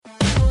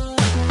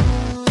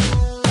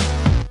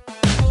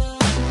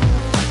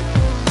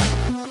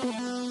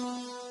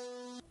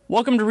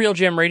Welcome to Real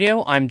Jam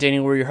Radio. I'm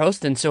Daniel, we're your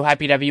host, and so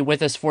happy to have you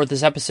with us for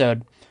this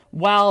episode.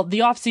 While the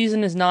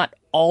offseason is not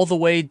all the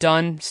way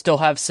done, still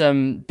have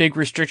some big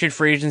restricted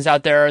free agents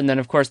out there, and then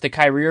of course the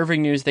Kyrie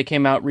Irving news that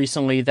came out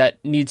recently that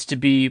needs to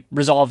be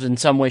resolved in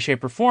some way,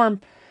 shape, or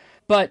form.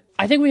 But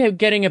I think we are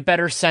getting a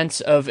better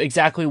sense of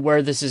exactly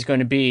where this is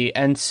going to be,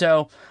 and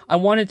so I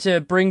wanted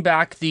to bring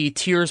back the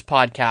Tiers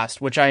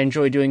podcast, which I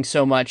enjoy doing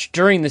so much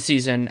during the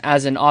season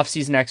as an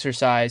off-season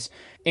exercise,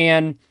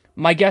 and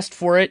my guest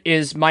for it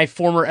is my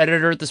former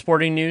editor at The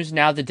Sporting News,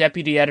 now the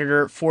deputy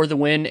editor for The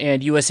Win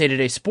and USA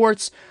Today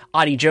Sports,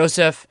 Adi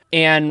Joseph.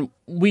 And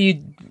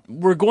we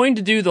were going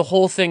to do the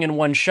whole thing in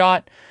one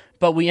shot,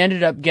 but we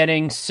ended up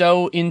getting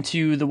so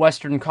into the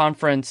Western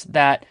Conference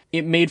that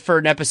it made for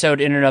an episode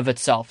in and of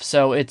itself.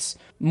 So it's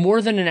more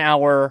than an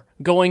hour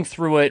going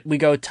through it. We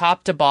go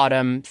top to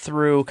bottom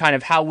through kind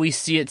of how we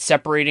see it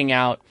separating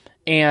out.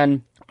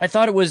 And I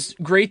thought it was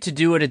great to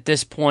do it at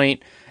this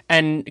point,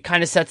 and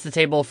kind of sets the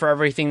table for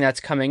everything that's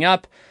coming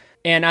up.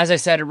 And as I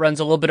said, it runs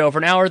a little bit over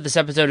an hour. This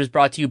episode is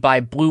brought to you by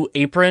Blue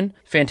Apron,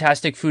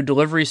 fantastic food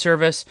delivery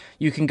service.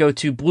 You can go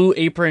to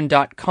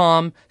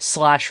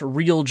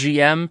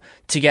blueapron.com/realgm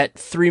to get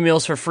 3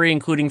 meals for free,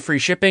 including free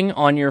shipping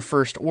on your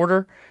first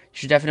order. You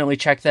should definitely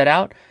check that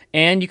out.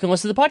 And you can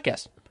listen to the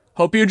podcast.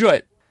 Hope you enjoy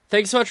it.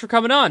 Thanks so much for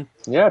coming on.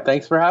 Yeah,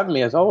 thanks for having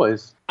me, as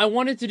always. I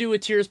wanted to do a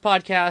Tiers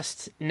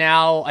podcast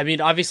now. I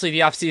mean, obviously the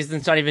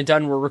offseason's not even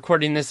done. We're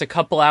recording this a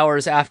couple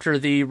hours after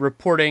the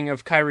reporting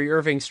of Kyrie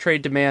Irving's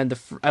trade demand,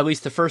 at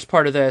least the first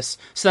part of this.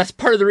 So that's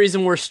part of the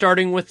reason we're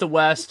starting with the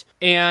West.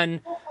 And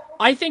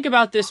I think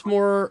about this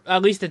more,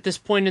 at least at this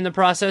point in the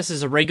process,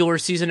 as a regular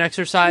season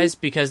exercise,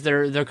 because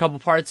there are a couple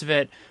parts of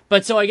it.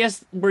 But so I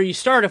guess where you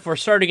start, if we're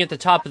starting at the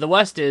top of the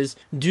West, is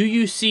do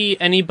you see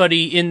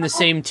anybody in the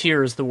same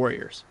tier as the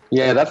Warriors?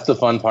 Yeah, that's the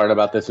fun part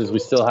about this, is we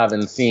still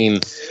haven't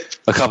seen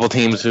a couple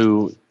teams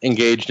who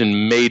engaged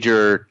in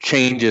major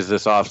changes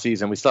this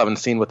offseason. We still haven't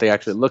seen what they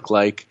actually look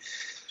like.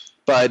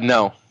 But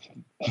no,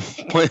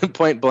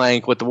 point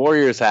blank, what the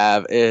Warriors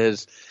have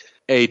is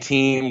a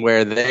team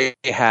where they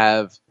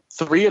have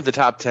 3 of the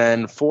top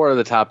 10, 4 of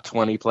the top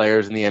 20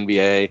 players in the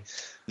NBA.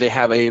 They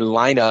have a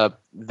lineup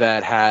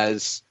that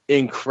has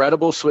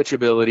incredible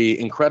switchability,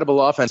 incredible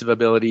offensive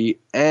ability,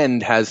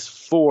 and has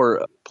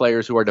 4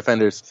 players who are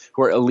defenders,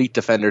 who are elite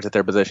defenders at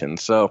their position.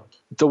 So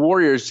the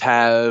Warriors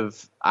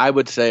have, I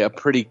would say, a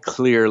pretty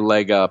clear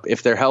leg up.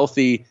 If they're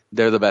healthy,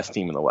 they're the best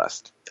team in the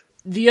West.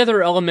 The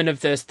other element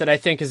of this that I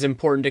think is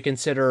important to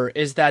consider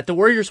is that the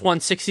Warriors won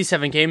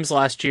 67 games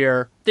last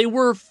year. They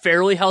were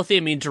fairly healthy.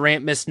 I mean,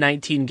 Durant missed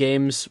 19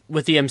 games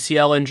with the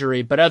MCL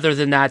injury, but other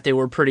than that, they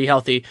were pretty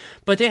healthy.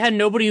 But they had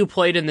nobody who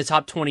played in the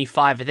top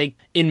 25, I think,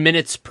 in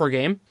minutes per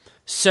game.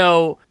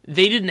 So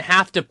they didn't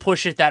have to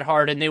push it that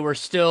hard, and they were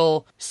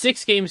still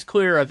 6 games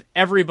clear of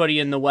everybody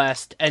in the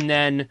West, and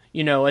then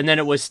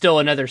it was still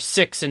another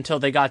 6 until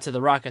they got to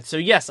the Rockets. So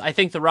yes, I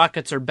think the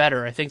Rockets are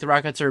better. I think the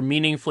Rockets are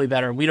meaningfully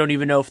better. We don't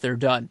even know if they're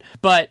done.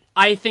 But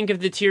I think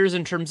of the tiers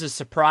in terms of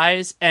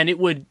surprise, and it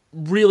would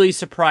really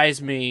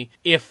surprise me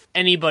if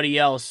anybody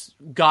else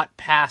got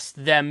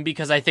past them,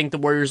 because I think the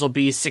Warriors will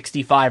be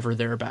 65 or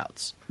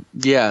thereabouts.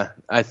 Yeah,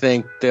 I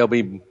think they'll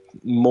be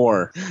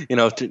more.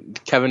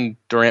 Kevin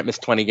Durant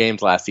missed 20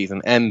 games last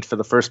season, and for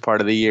the first part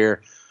of the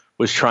year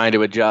was trying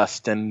to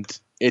adjust, and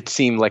it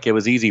seemed like it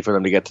was easy for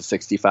them to get to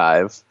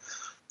 65.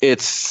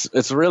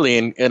 It's really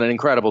an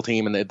incredible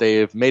team, and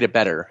they've made it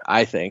better.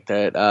 I think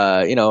that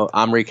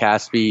Omri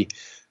Caspi,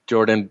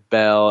 Jordan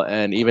Bell,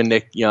 and even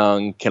Nick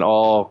Young can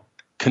all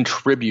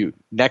contribute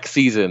next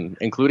season,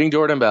 including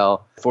Jordan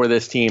Bell, for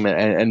this team,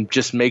 and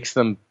just makes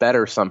them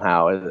better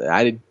somehow.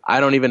 I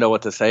don't even know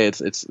what to say.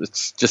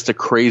 It's just a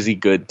crazy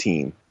good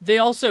team. They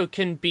also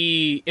can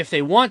be, if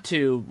they want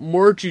to,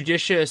 more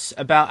judicious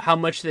about how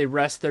much they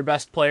rest their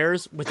best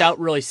players without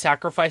really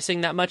sacrificing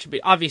that much.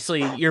 But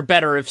obviously, you're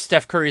better if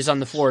Steph Curry's on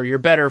the floor. You're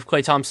better if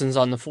Klay Thompson's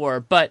on the floor.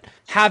 But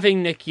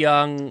having Nick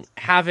Young,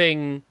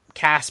 having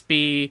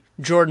Caspi,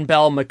 Jordan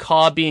Bell,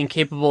 McCaw being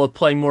capable of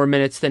playing more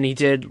minutes than he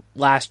did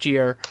last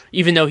year,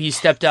 even though he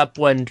stepped up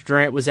when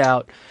Durant was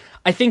out,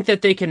 I think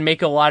that they can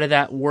make a lot of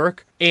that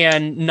work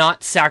and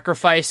not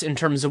sacrifice in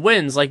terms of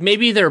wins. Like,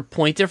 maybe their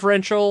point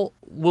differential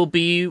will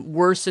be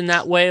worse in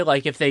that way,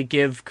 like if they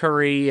give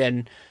Curry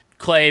and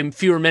Klay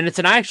fewer minutes.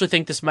 And I actually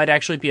think this might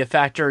actually be a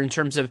factor in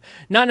terms of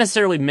not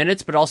necessarily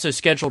minutes, but also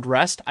scheduled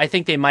rest. I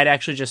think they might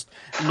actually just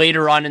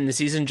later on in the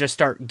season just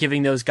start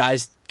giving those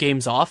guys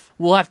games off.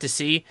 We'll have to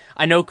see.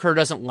 I know Kerr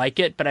doesn't like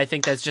it, but I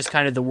think that's just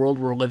kind of the world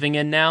we're living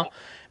in now.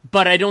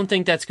 But I don't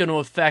think that's going to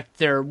affect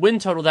their win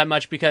total that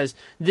much, because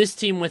this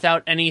team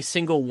without any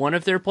single one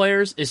of their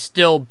players is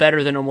still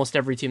better than almost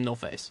every team they'll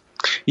face.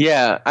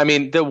 Yeah, I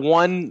mean, the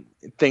one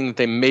thing that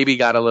they maybe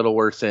got a little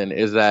worse in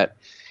is that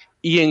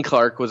Ian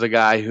Clark was a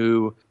guy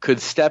who could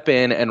step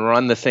in and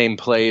run the same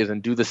plays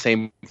and do the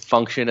same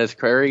function as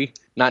Curry,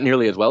 not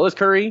nearly as well as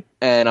Curry.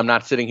 And I'm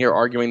not sitting here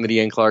arguing that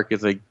Ian Clark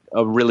is a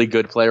really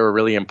good player, a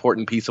really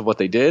important piece of what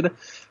they did.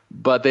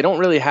 but they don't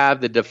really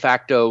have the de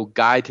facto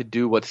guy to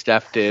do what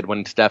Steph did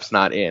when Steph's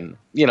not in.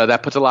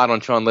 That puts a lot on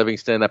Sean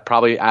Livingston. That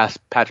probably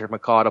asked Patrick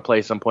McCaw to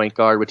play some point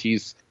guard, which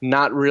he's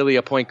not really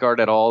a point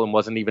guard at all and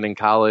wasn't even in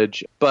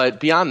college. But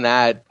beyond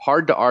that,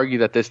 hard to argue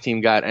that this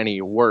team got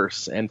any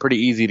worse, and pretty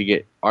easy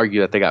to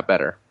argue that they got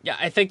better. Yeah,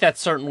 I think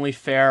that's certainly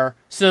fair.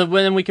 So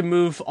then we can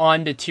move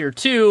on to Tier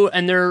 2,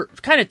 and there are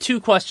kind of two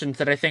questions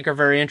that I think are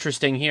very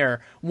interesting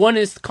here. One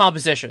is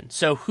composition.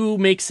 So who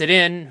makes it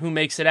in, who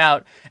makes it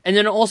out, and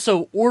then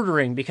also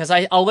ordering, because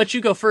I'll let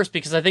you go first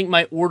because I think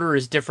my order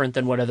is different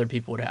than what other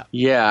people would have.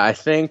 Yeah, I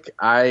think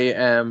I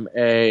am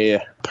a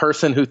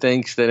person who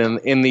thinks that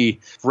in the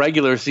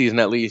regular season,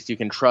 at least, you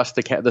can trust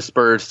the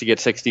Spurs to get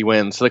 60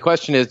 wins. So the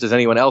question is, does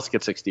anyone else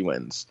get 60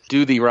 wins?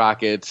 Do the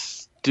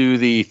Rockets, do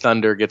the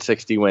Thunder get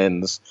 60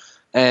 wins?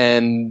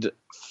 And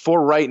for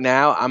right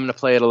now, I'm going to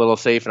play it a little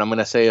safe, and I'm going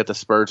to say that the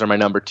Spurs are my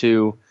number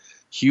 2.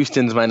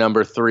 Houston's my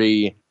number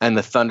 3, and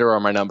the Thunder are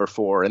my number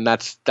 4, and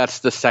that's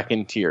the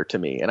second tier to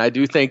me. And I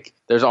do think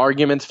there's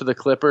arguments for the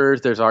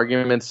Clippers, there's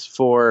arguments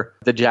for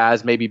the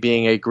Jazz maybe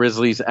being a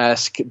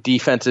Grizzlies-esque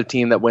defensive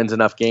team that wins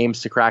enough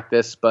games to crack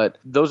this, but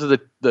those are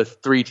the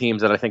 3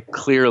 teams that I think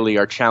clearly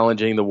are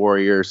challenging the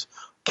Warriors,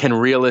 can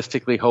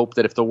realistically hope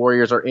that if the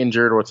Warriors are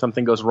injured or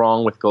something goes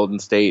wrong with Golden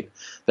State,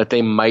 that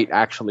they might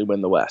actually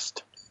win the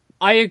West.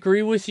 I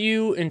agree with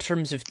you in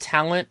terms of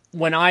talent.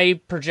 When I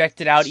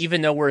project it out,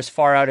 even though we're as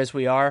far out as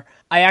we are,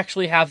 I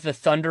actually have the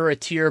Thunder a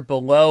tier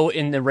below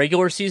in the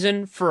regular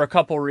season for a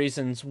couple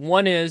reasons.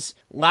 One is,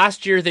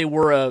 last year they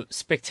were a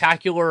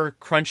spectacular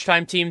crunch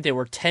time team. They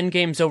were 10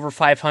 games over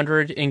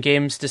 500 in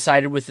games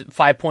decided with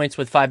 5 points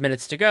with 5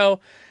 minutes to go.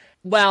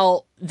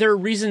 Well, there are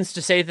reasons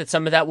to say that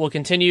some of that will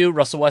continue.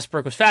 Russell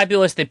Westbrook was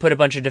fabulous. They put a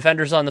bunch of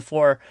defenders on the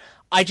floor.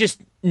 I just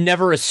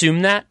never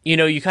assume that.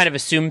 You kind of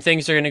assume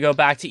things are going to go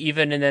back to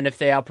even, and then if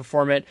they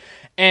outperform it.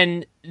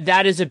 And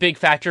that is a big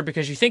factor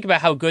because you think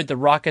about how good the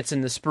Rockets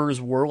and the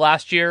Spurs were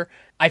last year.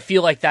 I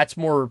feel like that's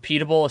more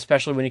repeatable,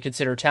 especially when you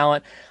consider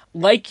talent.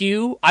 Like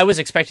you, I was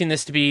expecting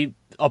this to be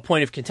a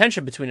point of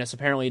contention between us.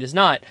 Apparently it is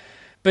not.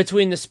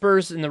 Between the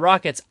Spurs and the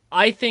Rockets,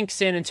 I think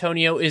San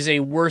Antonio is a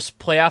worse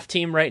playoff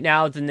team right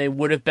now than they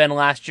would have been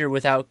last year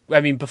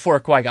before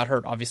Kawhi got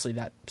hurt. Obviously,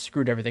 that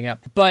screwed everything up.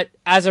 But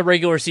as a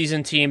regular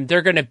season team,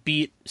 they're going to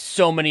beat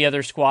so many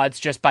other squads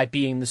just by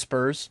being the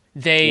Spurs.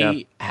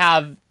 They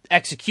have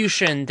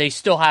execution. They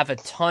still have a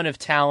ton of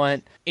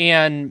talent,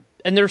 and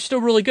they're still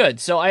really good.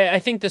 So I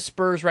think the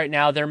Spurs right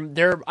now,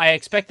 I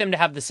expect them to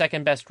have the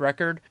second best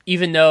record,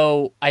 even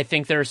though I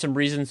think there are some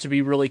reasons to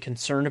be really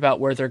concerned about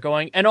where they're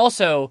going. And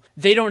also,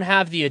 they don't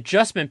have the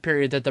adjustment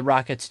period that the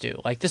Rockets do.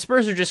 Like, the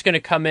Spurs are just going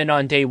to come in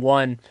on day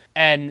one,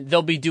 and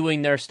they'll be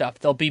doing their stuff.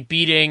 They'll be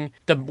beating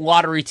the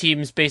lottery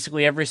teams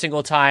basically every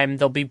single time.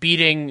 They'll be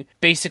beating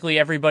basically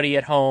everybody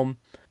at home.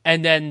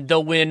 And then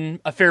they'll win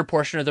a fair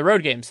portion of the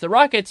road games. The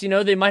Rockets,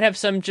 they might have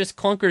some just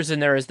clunkers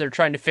in there as they're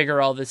trying to figure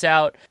all this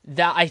out.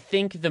 That I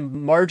think the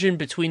margin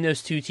between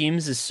those two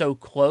teams is so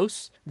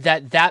close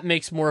that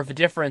makes more of a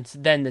difference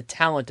than the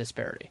talent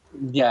disparity.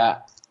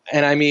 Yeah,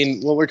 and I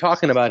mean, what we're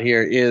talking about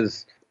here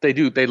is they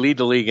lead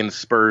the league in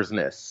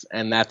Spursness,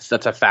 and that's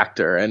a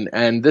factor.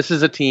 And this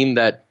is a team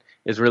that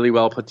is really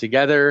well put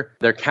together.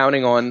 They're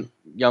counting on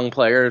young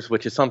players,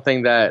 which is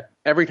something that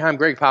every time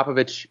Greg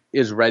Popovich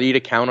is ready to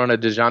count on a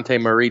DeJounte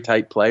Murray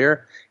type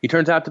player, he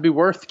turns out to be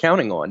worth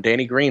counting on.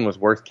 Danny Green was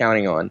worth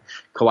counting on.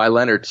 Kawhi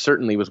Leonard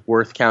certainly was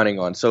worth counting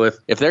on. So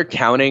if they're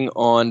counting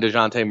on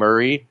DeJounte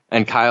Murray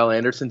and Kyle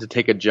Anderson to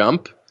take a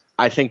jump,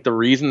 I think the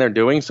reason they're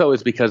doing so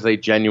is because they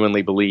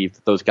genuinely believe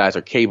that those guys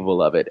are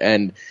capable of it.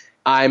 And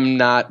I'm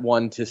not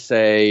one to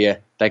say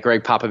that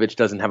Greg Popovich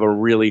doesn't have a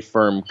really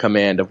firm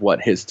command of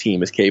what his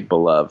team is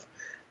capable of.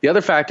 The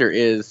other factor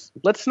is,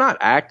 let's not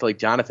act like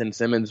Jonathan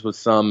Simmons was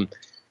some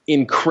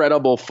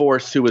incredible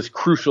force who was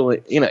crucial.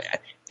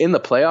 In the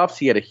playoffs,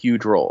 he had a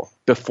huge role.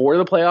 Before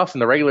the playoffs in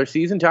the regular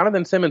season,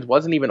 Jonathan Simmons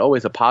wasn't even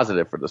always a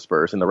positive for the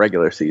Spurs in the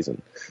regular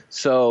season.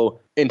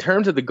 So in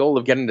terms of the goal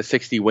of getting to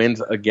 60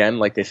 wins again,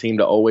 like they seem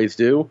to always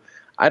do,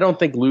 I don't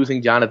think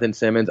losing Jonathan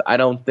Simmons, I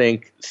don't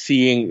think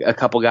seeing a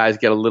couple guys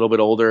get a little bit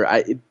older,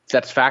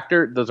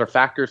 those are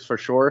factors for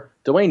sure.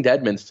 Dwayne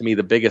Dedmon's, to me,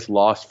 the biggest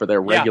loss for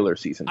their regular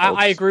season.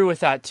 I agree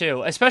with that,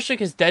 too, especially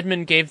because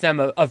Dedmon gave them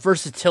a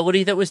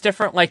versatility that was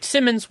different. Like,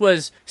 Simmons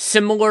was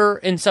similar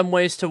in some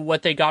ways to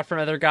what they got from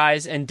other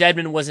guys, and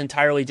Dedmon was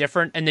entirely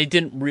different, and they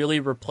didn't really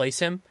replace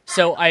him.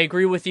 So I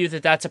agree with you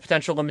that that's a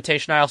potential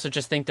limitation. I also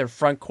just think their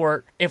front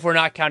court, if we're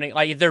not counting,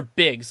 like, they're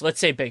bigs. Let's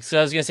say bigs. So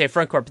I was going to say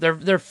front court,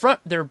 but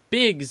their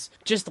bigs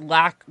just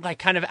lack, like,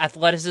 kind of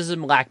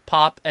athleticism, lack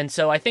pop, and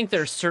so I think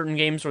there's certain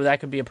games where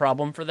that could be a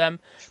problem for them,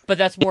 but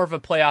that's more of a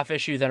playoff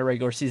issue than a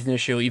regular season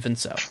issue, even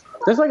so.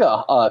 There's like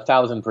a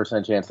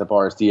 1,000% chance that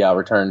Boris Diaw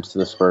returns to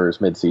the Spurs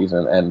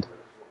midseason, and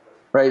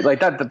right, like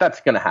that's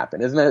going to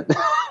happen, isn't it?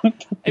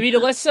 I mean,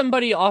 unless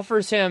somebody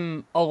offers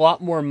him a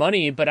lot more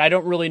money, but I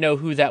don't really know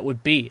who that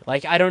would be.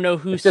 Like, I don't know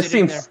who's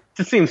sitting there. It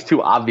just seems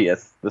too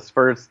obvious. The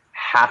Spurs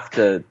have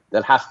to.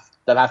 That has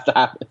to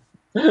happen.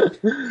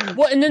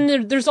 Well, and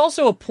then there's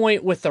also a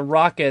point with the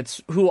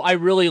Rockets, who I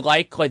really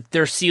like. Like,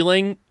 their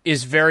ceiling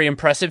is very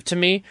impressive to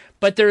me,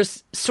 but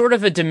there's sort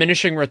of a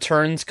diminishing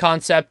returns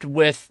concept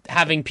with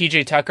having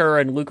PJ Tucker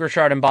and Luke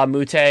Richard and Bob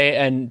Mute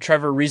and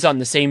Trevor Ariza on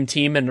the same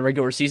team in the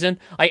regular season.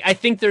 I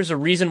think there's a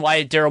reason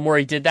why Daryl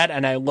Morey did that,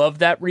 and I love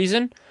that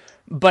reason.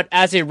 But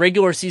as a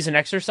regular season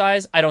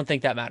exercise, I don't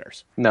think that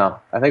matters. No,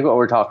 I think what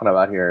we're talking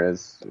about here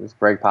is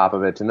Greg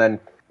Popovich, and then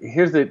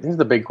here's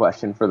the big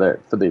question for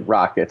the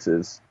Rockets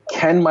is,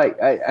 can Mike,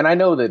 and I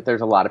know that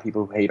there's a lot of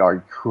people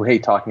who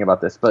hate talking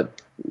about this,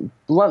 but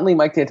bluntly,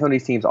 Mike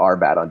D'Antoni's teams are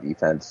bad on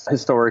defense.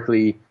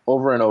 Historically,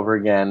 over and over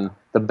again,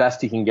 the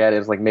best he can get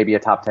is like maybe a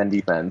top 10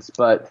 defense.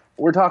 But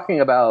we're talking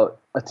about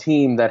a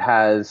team that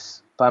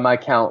has, by my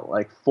count,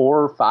 like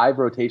 4 or 5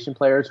 rotation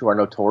players who are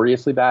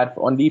notoriously bad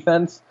on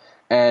defense.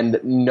 And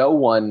no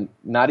one,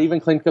 not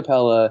even Clint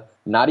Capella,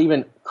 not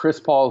even Chris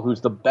Paul,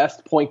 who's the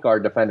best point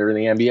guard defender in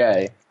the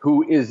NBA,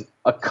 who is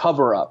a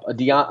cover-up, a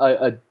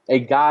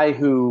guy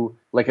who,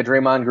 like a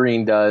Draymond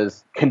Green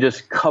does, can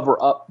just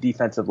cover up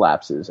defensive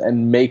lapses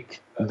and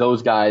make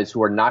those guys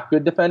who are not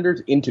good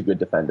defenders into good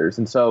defenders.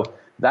 And so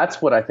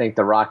that's what I think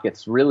the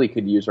Rockets really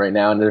could use right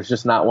now, and there's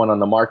just not one on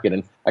the market.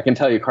 And I can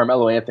tell you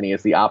Carmelo Anthony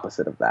is the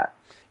opposite of that.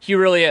 He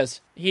really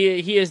is.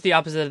 He is the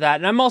opposite of that.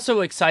 And I'm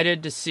also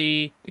excited to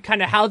see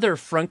kind of how their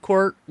front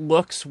court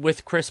looks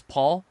with Chris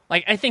Paul.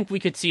 Like, I think we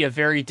could see a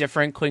very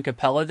different Clint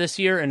Capella this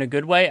year in a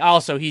good way.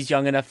 Also, he's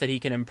young enough that he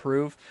can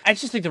improve. I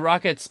just think the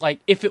Rockets, like,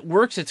 if it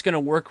works, it's going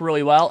to work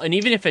really well. And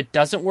even if it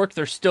doesn't work,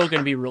 they're still going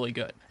to be really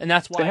good. And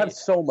that's why they have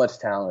so much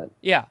talent.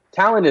 Yeah.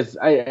 Talent is,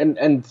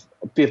 and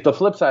the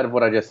flip side of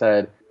what I just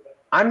said,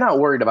 I'm not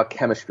worried about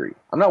chemistry.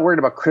 I'm not worried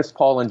about Chris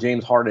Paul and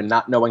James Harden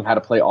not knowing how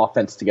to play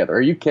offense together.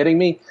 Are you kidding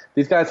me?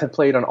 These guys have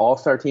played on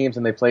all-star teams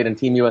and they played in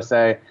Team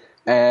USA,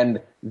 and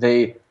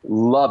they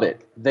love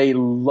it.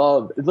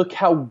 Look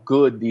how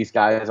good these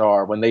guys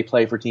are when they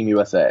play for Team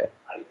USA.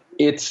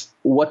 It's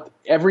what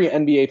every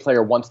NBA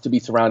player wants to be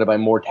surrounded by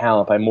more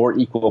talent, by more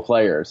equal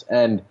players,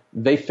 and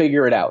they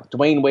figure it out.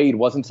 Dwayne Wade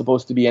wasn't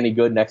supposed to be any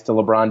good next to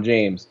LeBron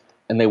James,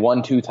 and they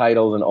won 2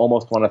 titles and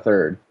almost won a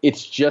third.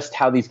 It's just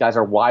how these guys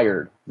are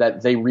wired,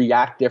 that they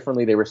react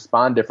differently, they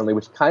respond differently,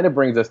 which kind of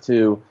brings us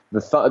to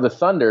the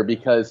Thunder,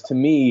 because to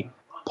me,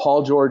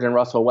 Paul George and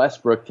Russell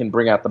Westbrook can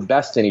bring out the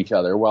best in each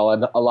other, while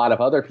a lot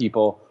of other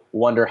people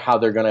wonder how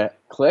they're going to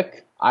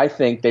click. I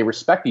think they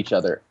respect each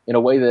other in a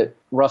way that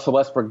Russell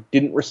Westbrook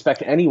didn't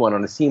respect anyone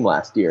on his team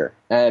last year.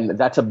 And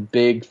that's a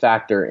big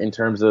factor in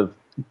terms of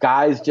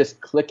guys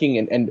just clicking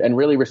and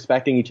really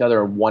respecting each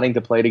other and wanting to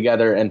play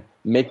together and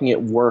making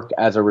it work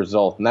as a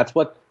result. And that's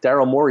what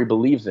Daryl Morey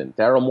believes in.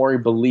 Daryl Morey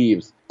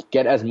believes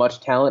get as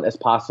much talent as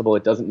possible.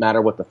 It doesn't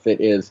matter what the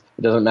fit is.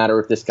 It doesn't matter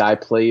if this guy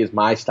plays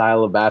my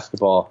style of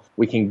basketball.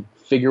 We can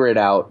figure it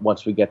out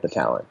once we get the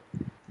talent.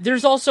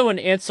 There's also an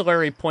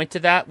ancillary point to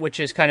that, which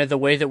is kind of the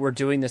way that we're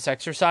doing this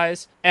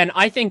exercise. And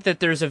I think that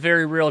there's a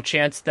very real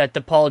chance that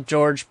the Paul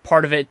George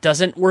part of it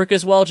doesn't work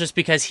as well, just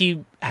because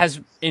he has,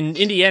 in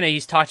Indiana,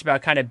 he's talked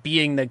about kind of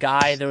being the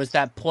guy. There was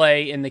that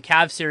play in the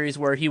Cavs series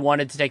where he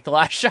wanted to take the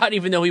last shot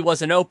even though he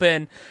wasn't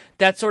open,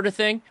 that sort of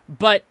thing.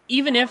 But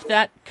even if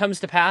that comes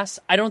to pass,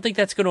 I don't think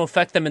that's going to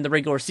affect them in the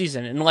regular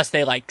season unless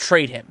they like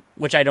trade him,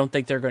 which I don't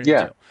think they're going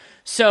to do.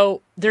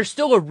 So they're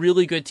still a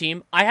really good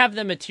team. I have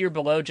them a tier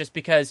below just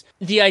because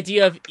the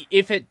idea of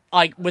if it,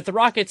 like with the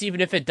Rockets, even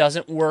if it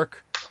doesn't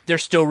work, they're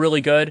still really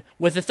good.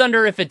 With the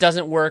Thunder, if it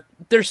doesn't work,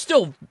 they're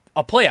still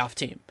a playoff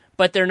team,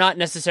 but they're not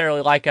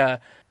necessarily like an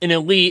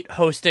elite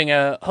hosting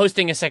a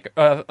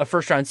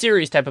first round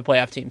series type of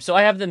playoff team. So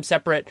I have them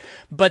separate,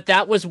 but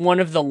that was one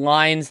of the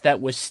lines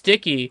that was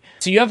sticky.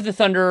 So you have the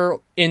Thunder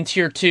in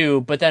tier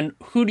 2, but then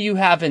who do you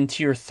have in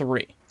tier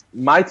 3?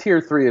 My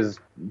tier 3 is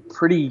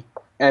pretty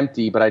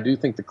empty, but I do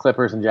think the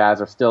Clippers and Jazz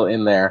are still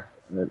in there.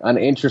 An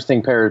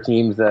interesting pair of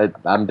teams that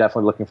I'm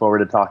definitely looking forward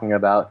to talking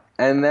about.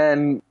 And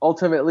then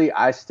ultimately,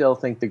 I still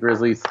think the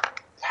Grizzlies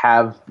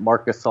have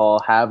Marc Gasol,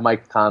 have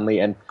Mike Conley,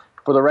 and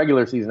for the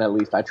regular season at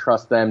least, I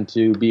trust them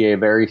to be a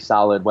very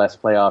solid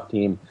West playoff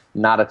team,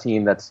 not a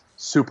team that's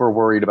super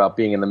worried about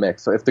being in the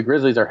mix. So if the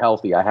Grizzlies are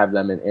healthy, I have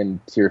them in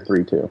tier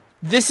 3 too.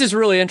 This is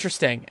really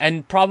interesting,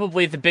 and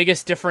probably the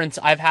biggest difference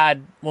I've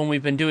had when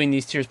we've been doing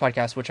these tiers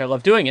podcasts, which I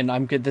love doing, and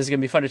I'm good. This is going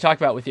to be fun to talk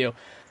about with you.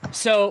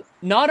 So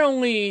not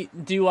only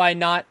do I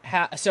not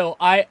have, so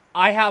I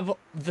have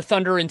the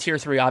Thunder in tier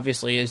 3,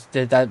 obviously, is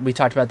that we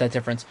talked about that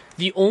difference.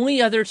 The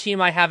only other team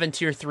I have in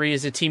tier 3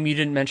 is a team you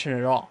didn't mention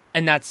at all,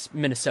 and that's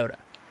Minnesota.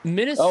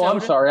 Oh,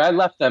 I'm sorry. I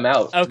left them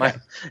out. Okay.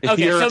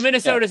 So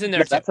Minnesota's in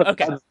there too.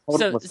 Okay.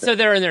 So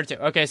they're in there too.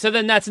 Okay. So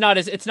then it's not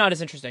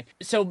as interesting.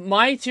 So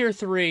my tier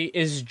 3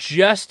 is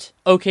just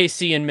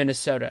OKC and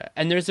Minnesota.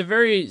 And there's a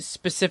very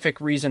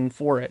specific reason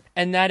for it.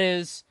 And that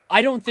is,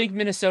 I don't think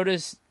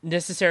Minnesota's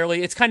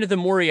necessarily, it's kind of the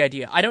Morey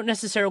idea. I don't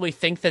necessarily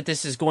think that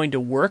this is going to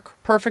work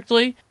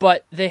perfectly,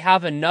 but they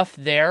have enough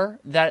there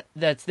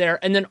that's there.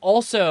 And then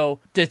also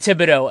the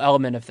Thibodeau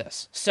element of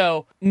this.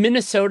 So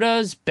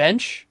Minnesota's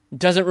bench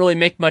doesn't really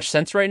make much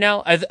sense right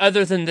now,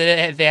 other than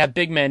they have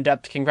big man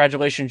depth.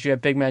 Congratulations, you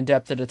have big man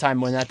depth at a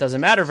time when that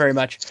doesn't matter very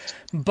much.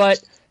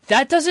 But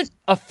that doesn't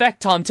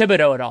affect Tom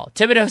Thibodeau at all.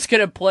 Thibodeau's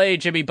going to play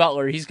Jimmy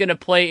Butler. He's going to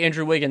play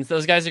Andrew Wiggins.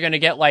 Those guys are going to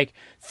get like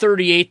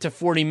 38 to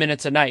 40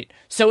 minutes a night.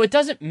 So it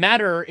doesn't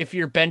matter if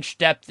your bench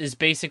depth is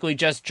basically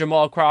just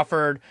Jamal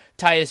Crawford,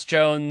 Tyus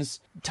Jones,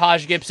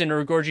 Taj Gibson,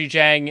 or Gorgie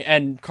Jang,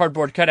 and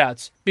cardboard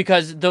cutouts,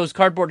 because those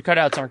cardboard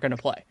cutouts aren't going to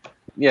play.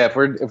 Yeah,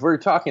 if we're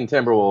talking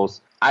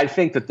Timberwolves, I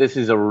think that this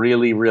is a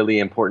really, really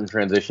important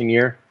transition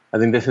year. I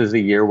think this is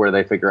the year where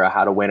they figure out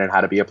how to win and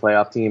how to be a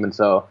playoff team. And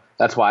so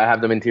that's why I have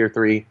them in Tier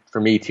 3.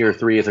 For me, Tier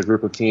 3 is a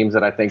group of teams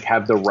that I think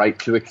have the right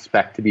to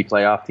expect to be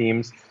playoff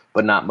teams,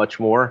 but not much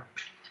more.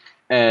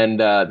 And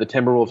the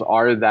Timberwolves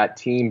are that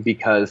team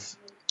because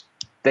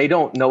they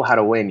don't know how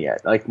to win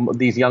yet. Like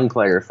these young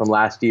players from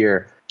last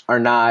year are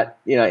not,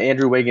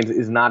 Andrew Wiggins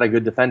is not a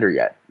good defender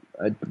yet.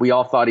 We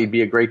all thought he'd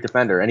be a great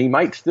defender, and he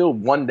might still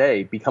one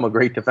day become a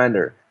great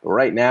defender. But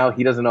right now,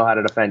 he doesn't know how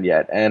to defend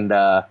yet. And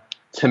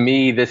to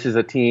me, this is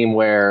a team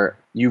where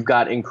you've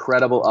got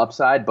incredible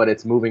upside, but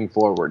it's moving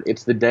forward.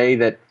 It's the day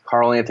that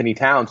Karl Anthony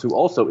Towns, who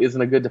also isn't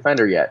a good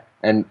defender yet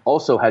and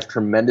also has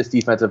tremendous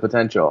defensive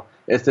potential,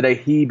 it's the day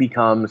he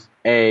becomes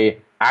a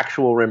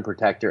actual rim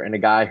protector and a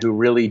guy who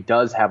really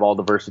does have all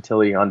the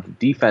versatility on the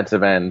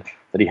defensive end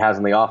that he has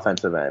on the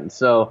offensive end.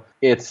 So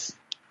it's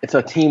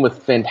a team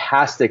with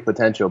fantastic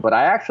potential, but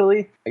I got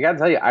to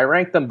tell you, I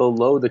rank them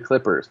below the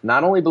Clippers.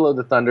 Not only below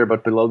the Thunder,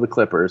 but below the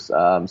Clippers.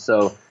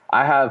 So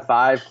I have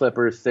 5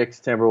 Clippers, 6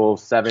 Timberwolves,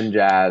 7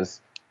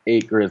 Jazz,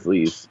 8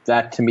 Grizzlies.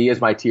 That, to me,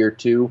 is my Tier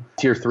 2.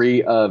 Tier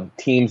 3 of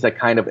teams that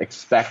kind of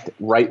expect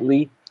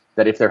rightly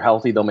that if they're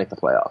healthy, they'll make the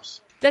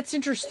playoffs. That's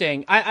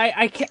interesting.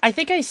 I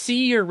think I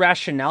see your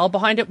rationale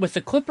behind it. With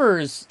the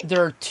Clippers,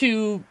 there are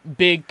 2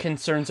 big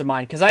concerns of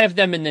mine, because I have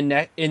them in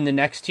the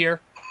next tier.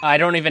 I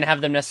don't even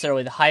have them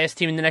necessarily the highest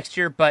team in the next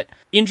year, but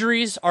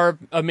injuries are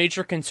a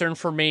major concern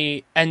for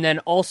me. And then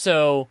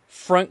also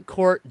front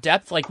court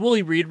depth, like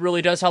Willie Reed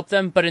really does help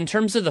them. But in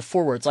terms of the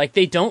forwards, like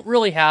they don't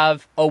really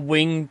have a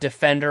wing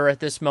defender at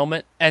this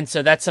moment. And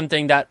so that's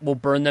something that will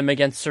burn them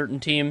against certain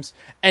teams.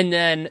 And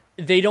then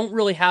they don't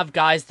really have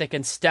guys that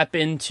can step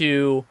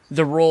into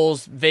the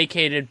roles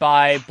vacated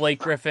by Blake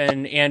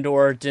Griffin and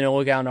or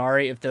Danilo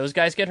Gallinari if those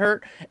guys get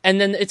hurt. And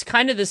then it's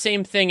kind of the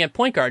same thing at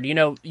point guard.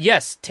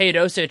 Yes,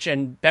 Teodosic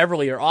and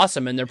Beverly are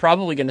awesome, and they're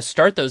probably going to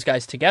start those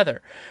guys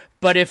together.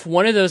 But if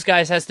one of those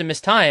guys has to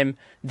miss time,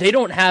 they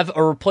don't have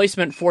a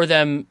replacement for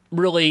them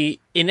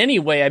really in any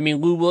way. I mean,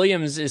 Lou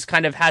Williams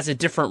has a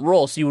different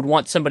role, so you would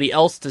want somebody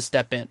else to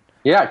step in.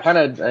 Yeah,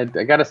 I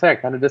got to say, I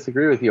kind of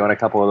disagree with you on a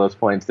couple of those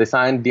points. They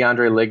signed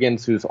DeAndre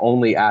Liggins, whose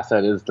only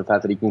asset is the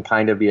fact that he can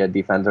kind of be a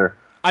defender.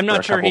 I'm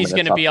not sure he's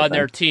going to be on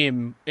their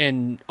team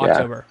in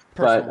October.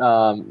 But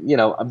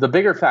the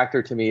bigger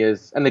factor to me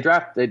is, and they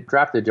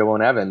drafted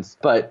Joanne Evans,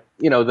 but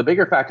the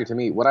bigger factor to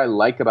me, what I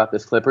like about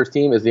this Clippers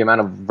team is the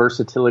amount of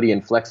versatility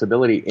and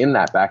flexibility in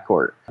that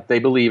backcourt. They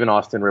believe in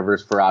Austin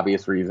Rivers for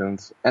obvious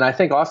reasons, and I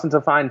think Austin's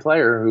a fine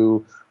player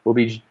who will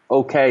be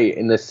okay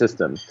in this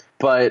system.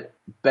 But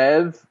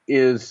Bev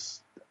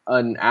is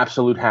an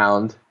absolute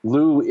hound.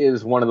 Lou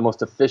is one of the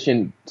most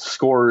efficient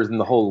scorers in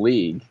the whole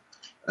league.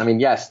 I mean,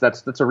 yes,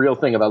 that's a real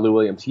thing about Lou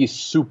Williams. He's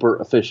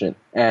super efficient,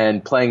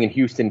 and playing in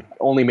Houston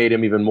only made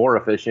him even more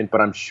efficient,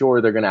 but I'm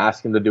sure they're going to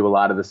ask him to do a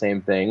lot of the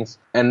same things.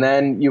 And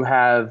then you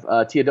have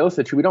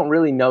Teodosic, who we don't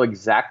really know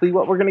exactly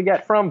what we're going to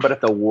get from, but at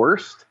the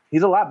worst,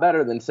 he's a lot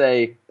better than,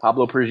 say,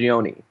 Pablo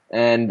Prigioni.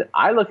 And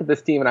I look at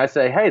this team and I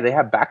say, hey, they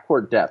have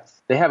backcourt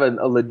depth. They have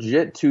a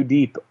legit 2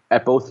 deep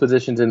at both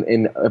positions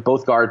in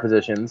both guard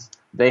positions.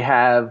 They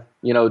have,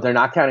 they're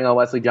not counting on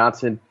Wesley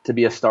Johnson to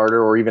be a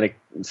starter or even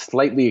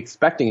slightly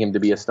expecting him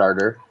to be a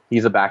starter.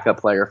 He's a backup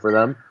player for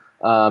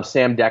them.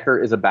 Sam Decker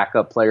is a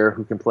backup player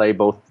who can play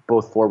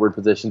both forward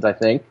positions, I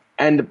think.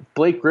 And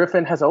Blake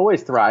Griffin has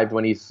always thrived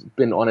when he's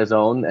been on his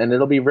own, and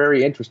it'll be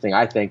very interesting,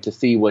 I think, to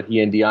see what he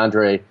and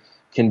DeAndre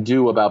can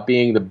do about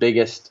being the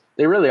biggest.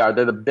 They really are.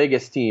 They're the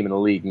biggest team in the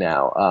league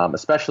now,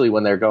 especially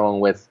when they're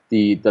going with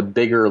the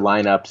bigger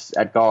lineups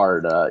at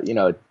guard.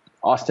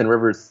 Austin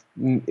Rivers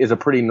is a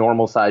pretty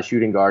normal-sized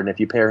shooting guard, and if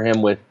you pair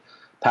him with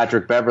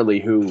Patrick Beverly,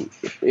 who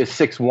is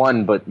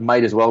 6'1", but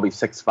might as well be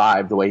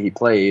 6'5", the way he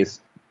plays,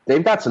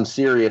 they've got some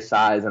serious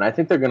size, and I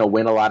think they're going to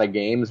win a lot of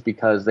games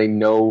because they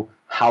know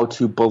how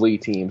to bully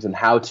teams and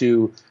how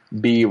to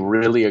be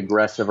really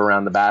aggressive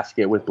around the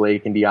basket with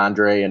Blake and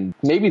DeAndre. And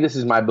maybe this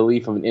is my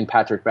belief in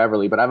Patrick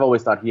Beverly, but I've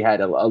always thought he had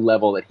a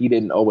level that he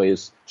didn't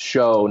always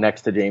show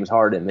next to James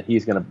Harden that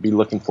he's going to be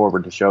looking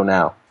forward to show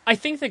now. I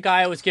think the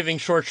guy I was giving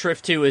short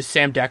shrift to is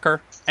Sam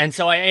Decker, and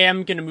so I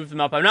am going to move them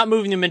up. I'm not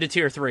moving them into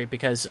Tier 3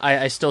 because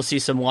I still see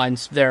some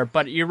lines there,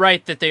 but you're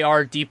right that they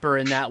are deeper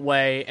in that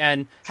way,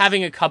 and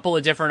having a couple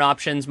of different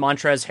options,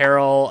 Montrezl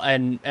Harrell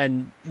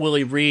and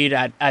Willie Reed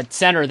at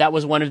center, that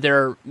was one of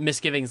their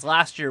misgivings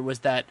last year, was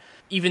that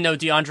even though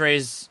DeAndre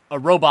is a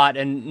robot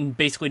and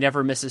basically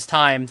never misses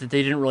time, that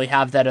they didn't really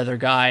have that other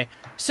guy.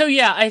 So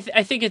yeah,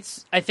 I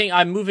think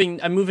I'm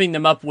moving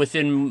them up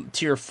within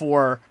Tier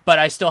 4, but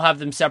I still have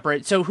them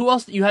separate. So who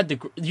else? You had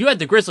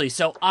the Grizzlies.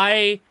 So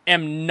I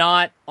am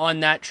not on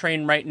that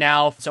train right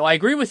now. So I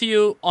agree with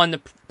you on the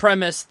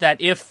premise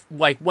that if,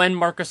 like, when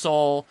Marc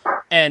Gasol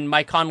and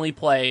Mike Conley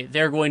play,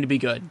 they're going to be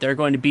good. They're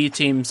going to be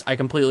teams. I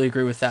completely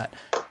agree with that.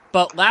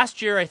 But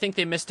last year, I think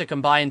they missed a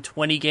combined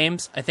 20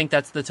 games. I think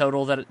that's the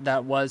total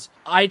that was.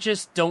 I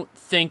just don't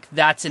think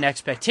that's an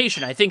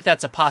expectation. I think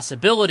that's a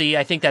possibility.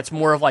 I think that's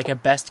more of like a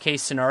best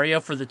case scenario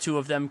for the two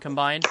of them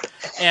combined.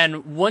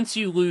 And once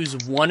you lose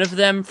one of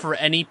them for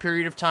any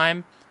period of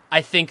time,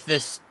 I think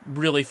this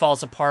really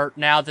falls apart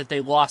now that they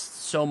lost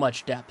so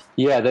much depth.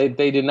 Yeah,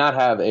 they did not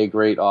have a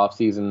great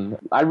offseason.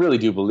 I really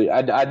do believe,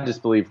 I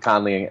just believe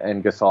Conley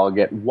and Gasol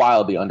get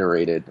wildly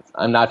underrated.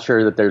 I'm not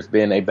sure that there's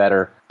been a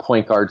better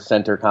point guard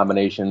center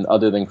combination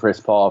other than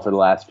Chris Paul for the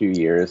last few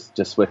years,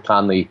 just with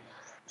Conley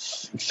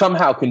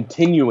somehow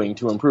continuing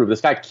to improve.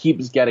 This guy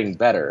keeps getting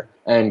better,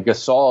 and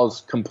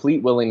Gasol's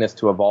complete willingness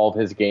to evolve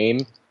his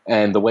game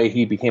and the way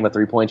he became a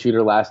three-point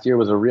shooter last year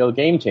was a real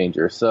game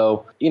changer.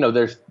 So,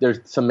 there's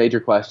some major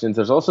questions.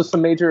 There's also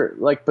some major,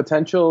 like,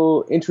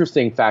 potential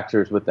interesting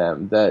factors with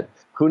them that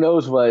who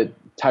knows what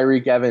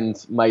Tyreek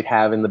Evans might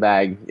have in the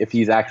bag if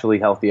he's actually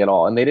healthy at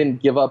all. And they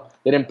didn't give up.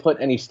 They didn't put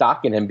any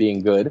stock in him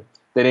being good.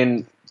 They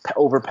didn't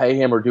overpay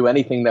him or do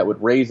anything that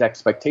would raise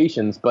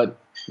expectations, but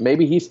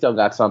maybe he's still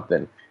got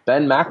something.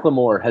 Ben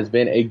McLemore has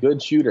been a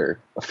good shooter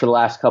for the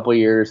last couple of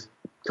years,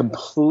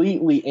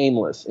 completely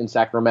aimless in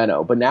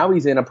Sacramento. But now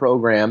he's in a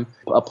program,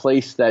 a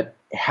place that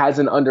has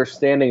an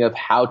understanding of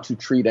how to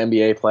treat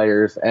NBA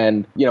players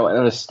and,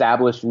 an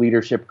established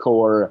leadership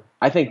core.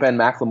 I think Ben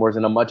McLemore's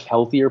in a much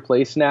healthier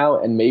place now,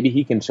 and maybe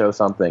he can show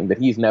something that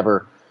he's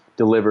never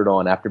delivered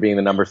on after being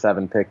the number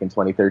 7 pick in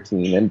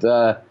 2013.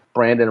 And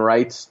Brandon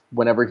Wright,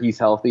 whenever he's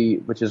healthy,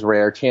 which is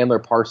rare. Chandler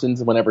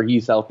Parsons, whenever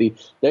he's healthy.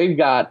 They've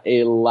got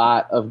a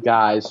lot of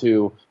guys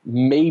who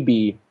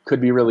maybe could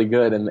be really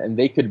good, and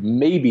they could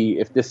maybe,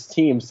 if this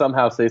team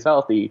somehow stays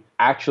healthy,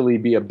 actually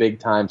be a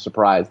big-time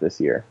surprise this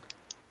year.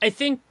 I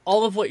think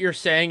all of what you're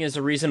saying is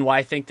a reason why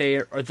I think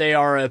they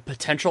are a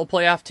potential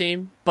playoff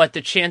team, but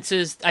the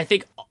chances, I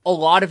think a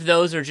lot of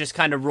those are just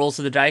kind of rolls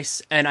of the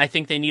dice, and I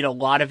think they need a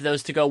lot of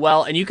those to go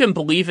well. And you can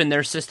believe in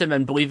their system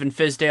and believe in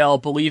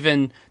Fizdale, believe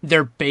in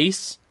their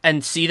base,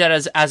 and see that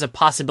as a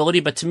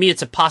possibility, but to me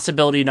it's a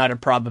possibility, not a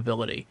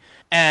probability.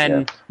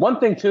 And one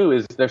thing, too,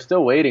 is they're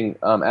still waiting,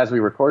 as we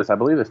record this, I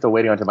believe they're still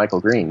waiting on Michael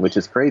Green, which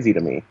is crazy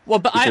to me. Well,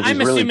 but I'm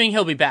assuming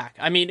he'll be back.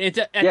 I mean, at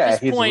this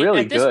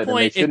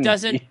point, it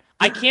doesn't...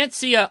 I can't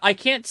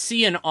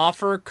see an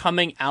offer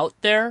coming out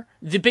there.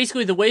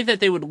 Basically, the way that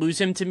they would lose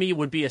him to me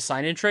would be a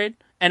sign-in trade,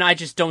 and I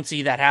just don't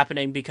see that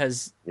happening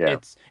because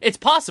it's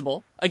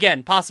possible.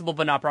 Again, possible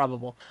but not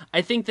probable.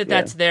 I think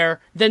that's there.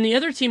 Then the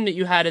other team that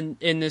you had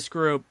in this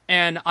group,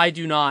 and I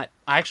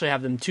actually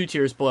have them 2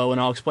 tiers below,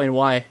 and I'll explain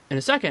why in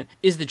a second,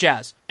 is the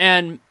Jazz.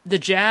 And the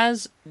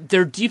Jazz,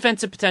 their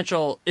defensive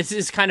potential, this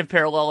is kind of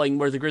paralleling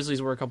where the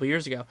Grizzlies were a couple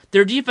years ago.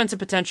 Their defensive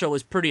potential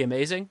is pretty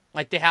amazing.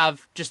 Like, they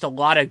have just a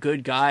lot of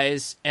good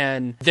guys,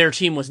 and their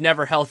team was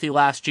never healthy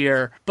last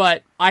year.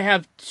 But I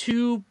have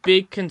 2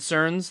 big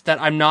concerns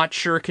that I'm not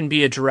sure can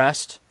be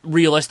addressed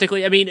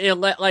realistically. I mean,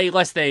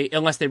 unless they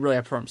really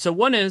have performed. So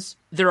one is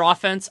their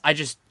offense.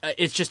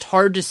 It's just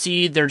hard to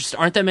see. There just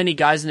aren't that many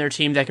guys in their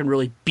team that can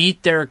really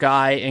beat their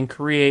guy and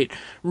create.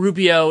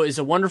 Rubio is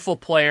a wonderful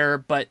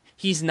player, but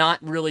he's not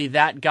really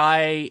that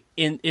guy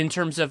in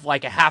terms of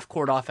like a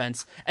half-court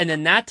offense. And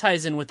then that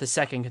ties in with the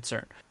second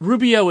concern.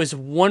 Rubio is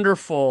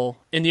wonderful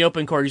in the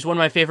open court. He's one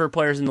of my favorite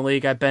players in the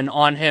league. I've been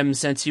on him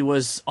since he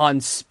was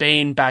on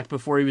Spain back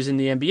before he was in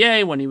the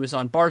NBA, when he was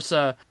on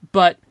Barca.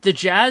 But the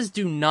Jazz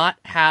do not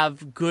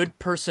have good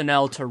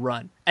personnel to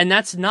run. And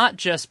that's not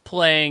just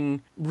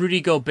playing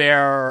Rudy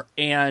Gobert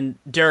and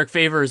Derek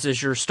Favors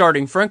as your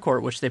starting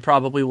frontcourt, which they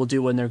probably will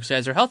do when their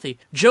guys are healthy.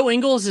 Joe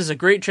Ingles is a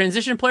great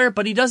transition player,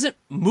 but he doesn't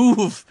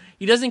move.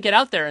 He doesn't get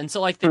out there. And so,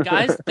 like, the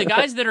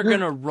guys that are going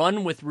to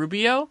run with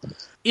Rubio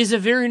is a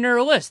very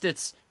narrow list.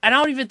 I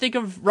don't even think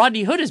of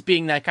Rodney Hood as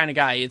being that kind of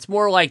guy. It's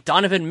more like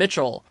Donovan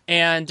Mitchell,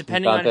 and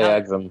depending on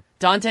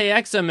Dante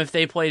Exum, if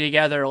they play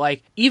together,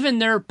 like, even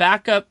their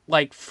backup,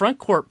 like, front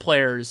court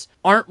players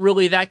aren't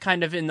really that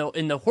kind of in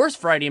the horse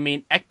variety. I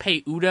mean,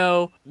 Ekpe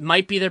Udoh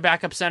might be their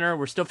backup center.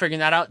 We're still figuring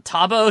that out.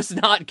 Tabo's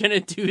not going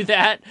to do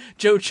that.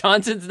 Joe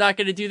Johnson's not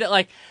going to do that.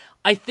 Like,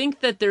 I think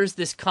that there's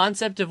this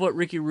concept of what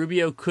Ricky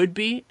Rubio could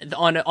be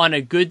on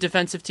a good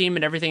defensive team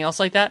and everything else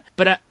like that.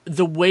 But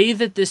the way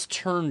that this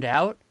turned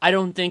out, I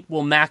don't think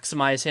will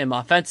maximize him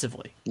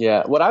offensively.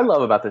 Yeah, what I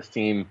love about this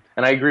team,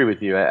 and I agree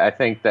with you, I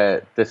think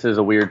that this is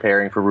a weird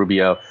pairing for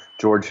Rubio.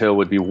 George Hill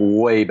would be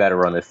way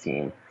better on this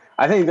team.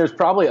 I think there's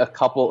probably a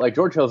couple, like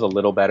George Hill's a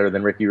little better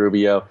than Ricky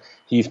Rubio.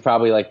 He's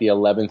probably like the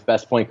 11th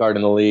best point guard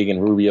in the league,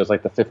 and Rubio's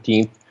like the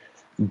 15th.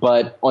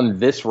 But on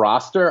this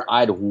roster,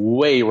 I'd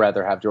way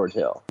rather have George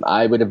Hill.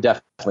 I would have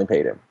definitely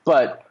paid him.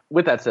 But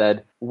with that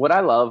said, what I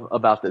love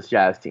about this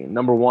Jazz team,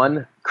 number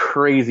one,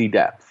 crazy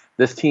depth.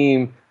 This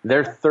team,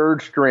 their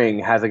third string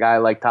has a guy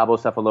like Thabo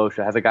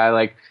Sefolosha, has a guy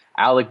like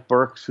Alec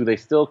Burks, who they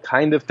still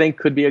kind of think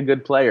could be a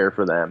good player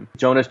for them.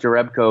 Jonas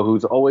Jerebko,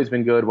 who's always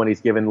been good when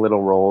he's given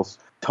little roles.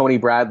 Tony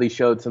Bradley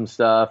showed some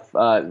stuff.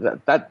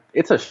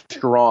 It's a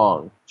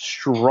strong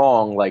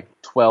like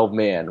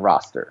 12-man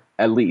roster,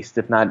 at least,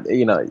 if not,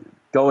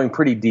 going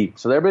pretty deep.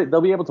 So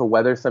they'll be able to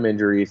weather some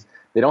injuries.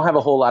 They don't have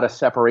a whole lot of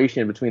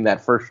separation between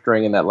that first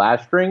string and that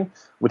last string,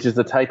 which is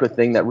the type of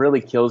thing that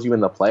really kills you in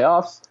the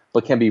playoffs,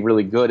 but can be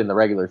really good in the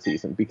regular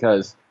season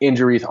because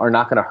injuries are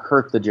not going to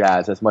hurt the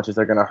Jazz as much as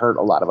they're going to hurt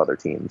a lot of other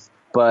teams.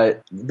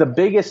 But the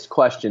biggest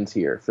questions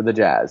here for the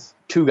Jazz,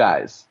 three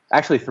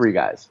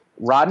guys.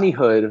 Rodney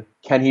Hood,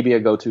 can he be a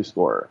go-to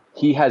scorer?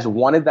 He has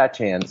wanted that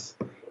chance.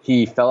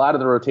 He fell out of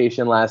the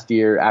rotation last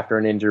year after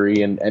an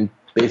injury and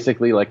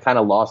basically kind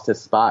of lost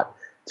his spot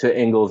to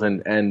Ingles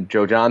and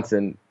Joe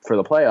Johnson for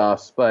the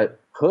playoffs. But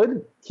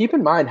Hood, keep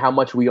in mind how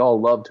much we all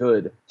loved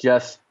Hood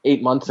just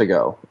 8 months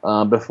ago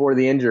before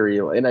the injury.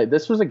 And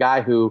this was a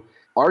guy who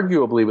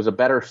arguably was a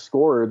better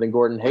scorer than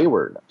Gordon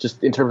Hayward,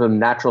 just in terms of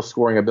natural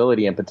scoring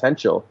ability and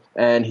potential.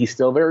 And he's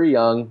still very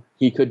young.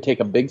 He could take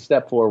a big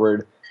step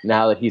forward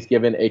now that he's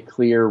given a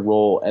clear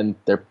role and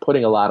they're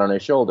putting a lot on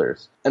his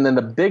shoulders. And then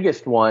the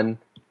biggest one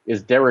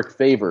is Derek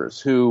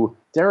Favors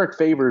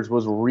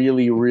was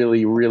really,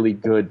 really, really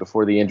good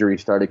before the injury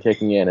started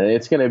kicking in. And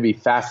it's going to be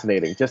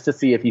fascinating just to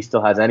see if he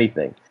still has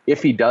anything.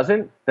 If he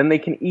doesn't, then they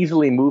can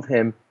easily move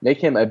him, make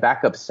him a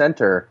backup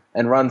center,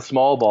 and run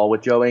small ball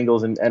with Joe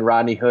Ingles and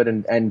Rodney Hood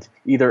and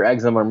either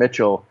Exum or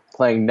Mitchell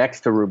playing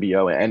next to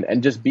Rubio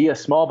and just be a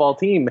small ball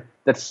team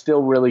that's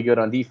still really good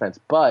on defense.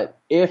 But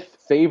if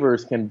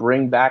Favors can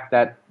bring back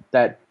that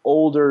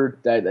older,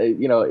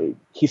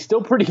 he's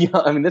still pretty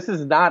young. I mean, this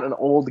is not an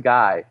old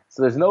guy.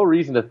 So there's no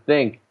reason to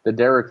think that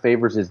Derek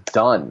Favors is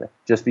done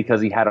just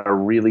because he had a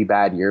really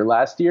bad year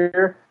last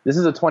year. This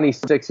is a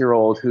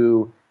 26-year-old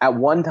who at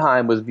one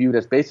time was viewed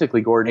as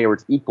basically Gordon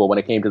Hayward's equal when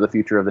it came to the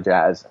future of the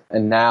Jazz.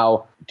 And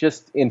now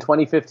just in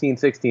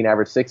 2015-16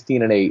 averaged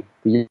 16-8.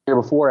 The year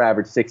before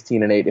averaged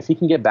 16-8. If he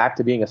can get back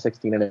to being a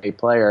 16-8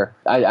 player,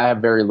 I have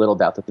very little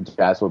doubt that the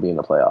Jazz will be in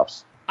the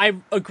playoffs. I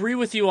agree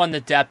with you on the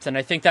depth, and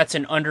I think that's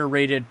an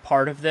underrated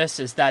part of this,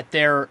 is that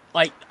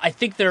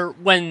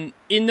when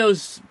in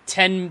those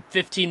 10,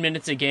 15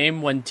 minutes a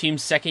game, when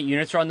teams' second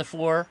units are on the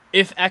floor,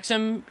 if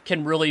Exum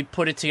can really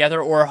put it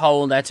together, or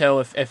Raul Neto,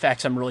 if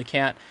Exum really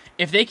can't,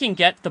 if they can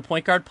get the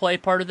point guard play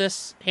part of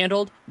this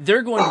handled,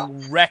 they're going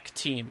to wreck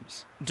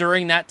teams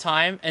during that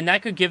time, and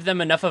that could give them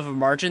enough of a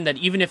margin that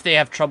even if they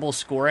have trouble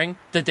scoring,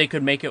 that they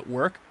could make it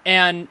work.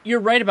 And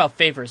you're right about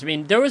Favors. I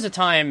mean, there was a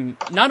time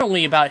not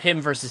only about him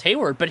versus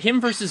Hayward, but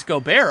him versus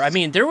Gobert. I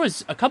mean, there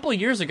was a couple of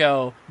years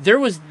ago, there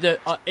was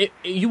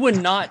you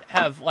would not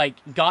have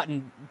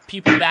gotten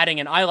people batting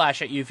an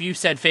eyelash at you if you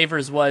said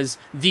Favors was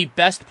the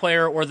best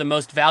player or the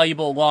most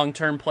valuable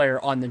long-term player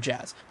on the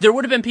Jazz. There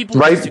would have been people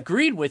who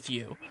disagreed with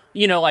you.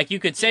 You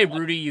could say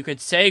Rudy, you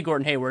could say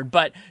Gordon Hayward,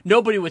 but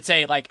nobody would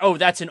say oh,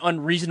 that's an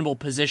unreasonable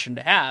position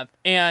to have.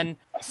 And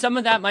some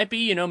of that might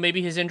be,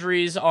 maybe his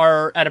injuries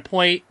are at a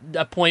point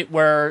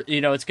where,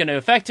 it's going to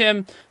affect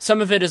him.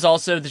 Some of it is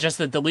also just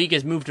that the league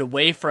has moved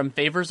away from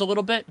Favors a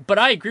little bit. But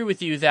I agree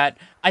with you that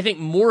I think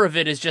more of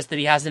it is just that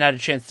he hasn't had a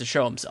chance to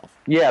show himself.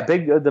 Yeah,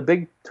 the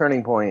big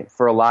turning point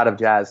for a lot of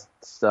Jazz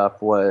stuff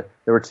there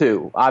were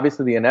two.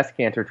 Obviously, the Enes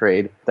Kanter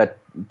trade that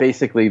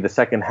basically the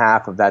second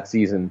half of that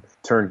season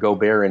turned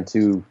Gobert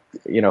into,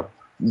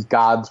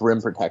 God's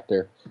rim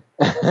protector.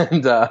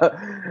 And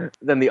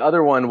then the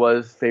other one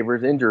was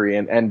Favors' injury.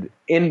 And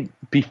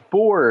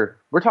before,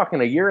 we're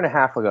talking a year and a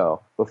half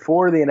ago,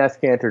 before the Enes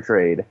Kanter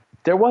trade,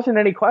 there wasn't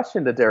any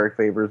question that Derek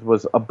Favors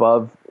was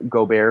above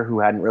Gobert, who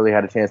hadn't really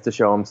had a chance to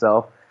show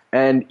himself,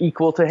 and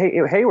equal to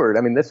Hayward.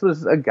 I mean, this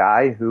was a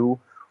guy who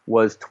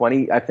was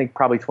 20, I think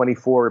probably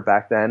 24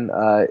 back then,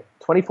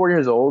 24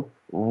 years old,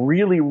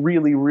 really,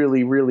 really,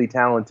 really, really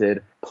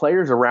talented.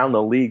 Players around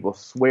the league will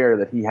swear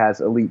that he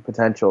has elite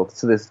potential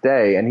to this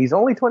day, and he's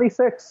only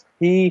 26.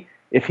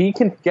 If he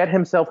can get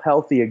himself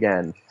healthy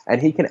again,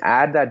 and he can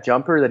add that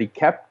jumper that he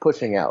kept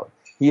pushing out,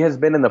 he has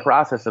been in the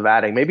process of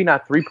adding, maybe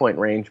not three-point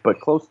range, but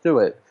close to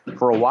it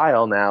for a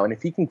while now, and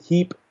if he can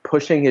keep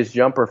pushing his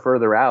jumper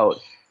further out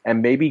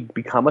and maybe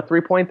become a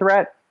three-point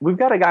threat, we've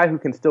got a guy who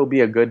can still be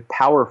a good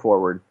power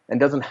forward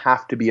and doesn't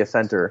have to be a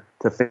center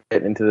to fit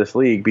into this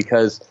league,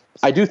 because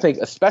I do think,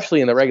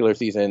 especially in the regular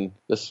season,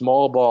 the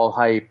small ball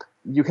hype,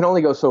 you can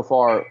only go so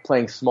far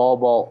playing small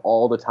ball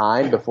all the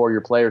time before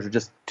your players are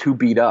just too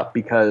beat up,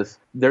 because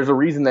there's a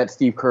reason that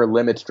Steve Kerr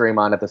limits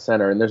Draymond at the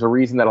center, and there's a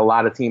reason that a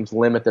lot of teams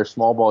limit their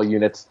small ball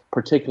units,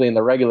 particularly in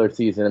the regular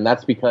season, and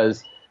that's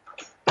because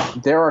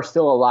there are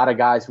still a lot of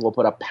guys who will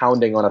put a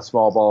pounding on a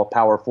small ball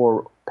power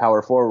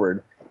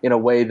forward in a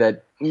way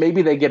that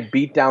maybe they get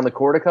beat down the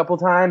court a couple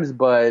times,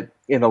 but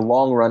in the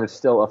long run it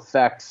still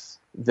affects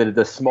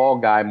the small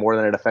guy more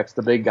than it affects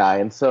the big guy.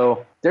 And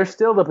so there's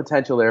still the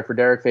potential there for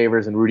Derek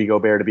Favors and Rudy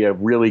Gobert to be a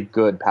really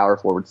good power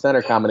forward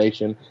center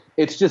combination.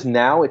 It's just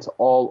now it's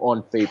all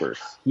on Favors.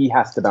 He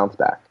has to bounce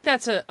back.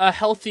 That's a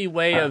healthy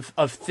way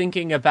of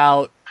thinking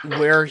about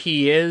where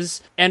he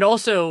is. And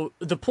also,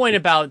 the point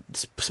about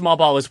small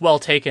ball is well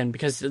taken,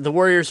 because the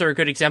Warriors are a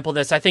good example of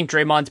this. I think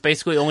Draymond's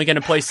basically only going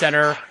to play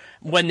center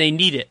when they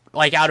need it,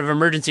 like out of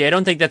emergency. I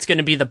don't think that's going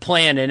to be the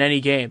plan in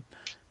any game.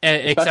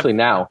 Especially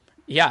now.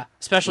 Yeah,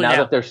 especially now.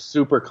 Now that they're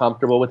super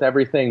comfortable with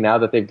everything, now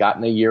that they've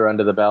gotten a year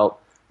under the belt,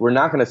 we're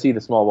not going to see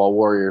the small ball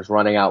Warriors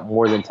running out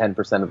more than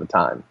 10% of the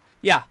time.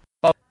 Yeah.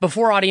 But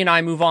before Adi and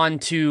I move on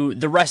to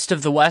the rest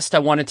of the West, I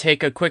want to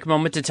take a quick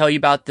moment to tell you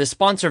about the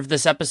sponsor of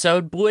this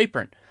episode, Blue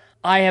Apron.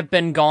 I have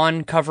been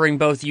gone covering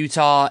both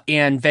Utah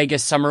and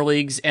Vegas summer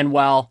leagues, and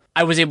while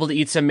I was able to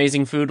eat some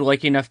amazing food,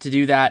 lucky enough to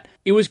do that,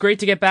 it was great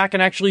to get back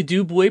and actually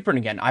do Blue Apron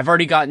again. I've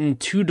already gotten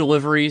 2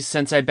 deliveries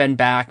since I've been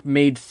back,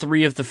 made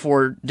 3 of the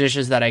 4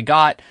 dishes that I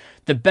got.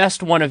 The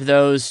best one of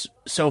those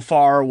so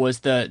far was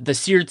the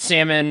seared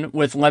salmon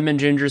with lemon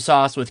ginger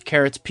sauce with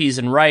carrots, peas,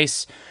 and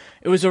rice.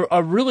 It was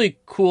a really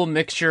cool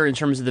mixture in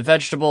terms of the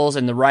vegetables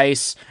and the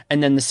rice,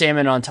 and then the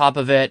salmon on top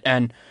of it.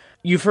 And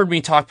you've heard me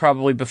talk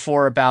probably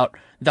before about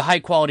the high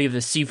quality of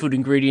the seafood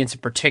ingredients, in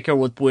particular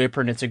with Blue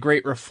Apron. It's a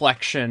great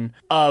reflection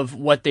of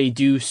what they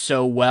do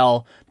so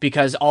well,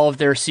 because all of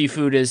their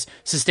seafood is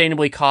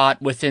sustainably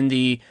caught within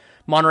the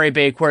Monterey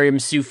Bay Aquarium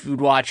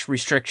Seafood Watch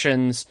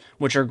restrictions,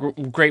 which are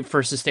great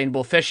for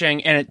sustainable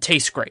fishing, and it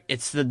tastes great.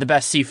 It's the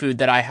best seafood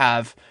that I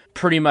have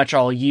pretty much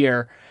all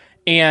year.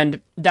 And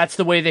that's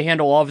the way they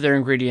handle all of their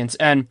ingredients.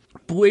 And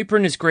Blue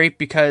Apron is great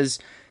because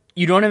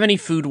you don't have any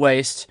food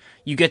waste.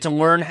 You get to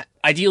learn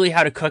ideally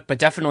how to cook, but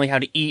definitely how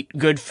to eat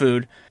good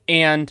food.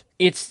 And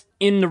it's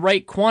in the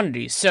right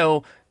quantity.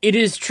 So it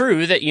is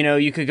true that,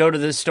 you could go to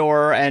the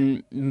store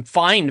and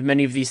find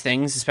many of these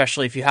things,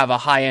 especially if you have a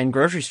high-end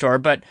grocery store,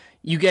 but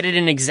you get it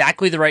in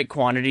exactly the right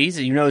quantities.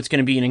 It's going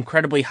to be an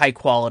incredibly high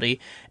quality.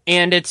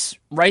 And it's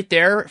right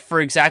there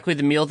for exactly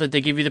the meal that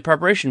they give you the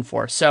preparation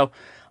for. So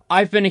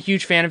I've been a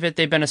huge fan of it.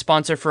 They've been a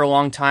sponsor for a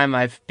long time.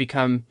 I've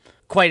become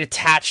quite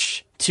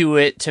attached to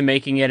it, to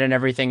making it and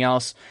everything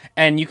else.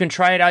 And you can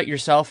try it out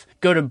yourself.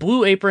 Go to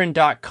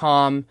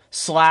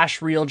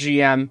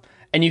blueapron.com/realgm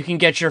and you can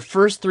get your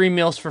first 3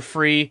 meals for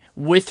free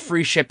with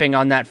free shipping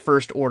on that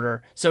first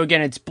order. So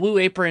again, it's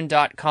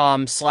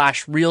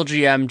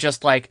blueapron.com/realgm,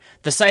 just like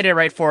the site I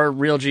write for,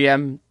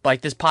 RealGM,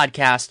 like this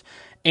podcast.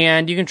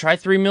 And you can try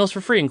 3 meals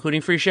for free,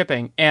 including free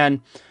shipping.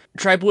 And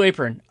try Blue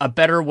Apron, a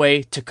better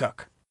way to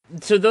cook.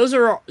 So those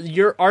are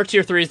our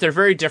tier 3s. They're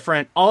very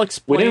different. I'll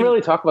explain. We didn't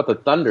really talk about the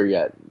Thunder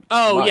yet.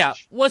 Oh, much. Yeah.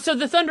 Well, so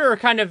the Thunder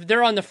are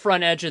they're on the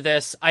front edge of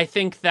this. I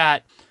think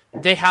that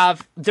they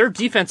have their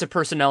defensive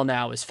personnel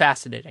now is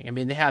fascinating. I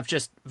mean, they have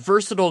just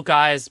versatile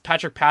guys.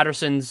 Patrick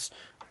Patterson's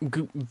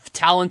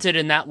talented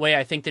in that way.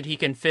 I think that he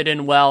can fit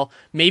in well,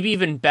 maybe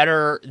even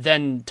better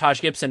than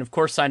Taj Gibson. Of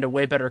course, signed a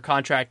way better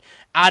contract.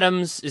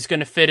 Adams is going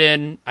to fit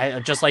in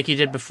just like he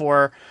did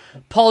before.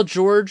 Paul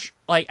George,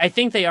 I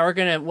think they are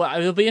going to. Well,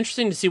 it'll be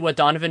interesting to see what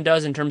Donovan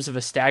does in terms of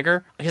a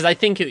stagger, because I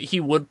think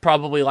he would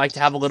probably like to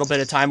have a little bit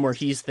of time where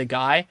he's the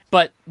guy.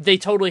 But they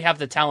totally have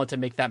the talent to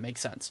make that make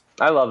sense.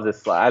 I love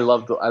this. I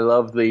love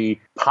the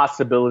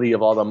possibility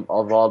of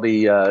all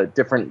the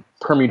different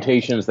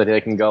permutations that they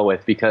can go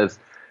with, because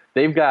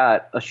they've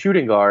got a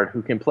shooting guard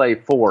who can play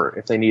 4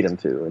 if they need him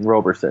to, in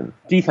Roberson,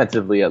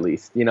 defensively at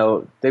least.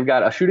 They've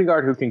got a shooting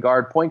guard who can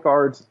guard point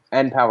guards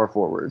and power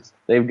forwards.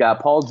 They've got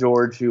Paul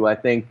George, who I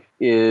think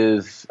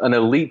is an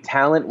elite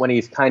talent when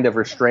he's kind of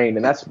restrained.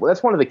 And that's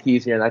one of the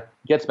keys here, and that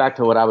gets back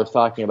to what I was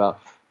talking about.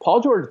 Paul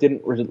George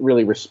didn't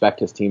really respect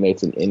his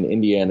teammates in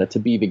Indiana to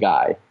be the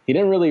guy. He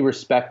didn't really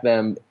respect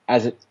them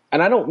and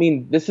I don't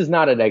mean, this is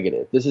not a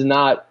negative. This is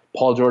not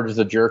Paul George is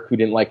a jerk who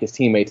didn't like his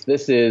teammates.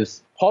 This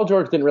is Paul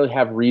George didn't really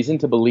have reason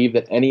to believe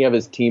that any of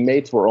his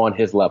teammates were on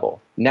his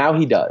level. Now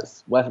he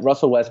does.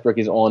 Russell Westbrook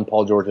is on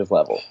Paul George's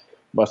level.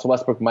 Russell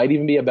Westbrook might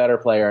even be a better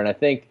player. And I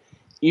think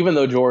even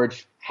though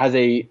George has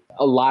a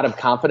lot of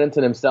confidence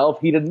in himself,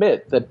 he'd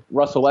admit that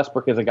Russell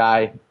Westbrook is a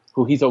guy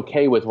who he's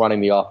okay with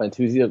running the offense,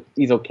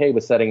 he's okay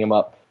with setting him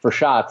up for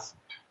shots.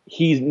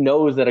 He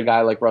knows that a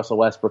guy like Russell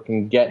Westbrook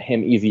can get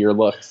him easier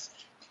looks.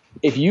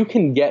 If you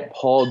can get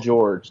Paul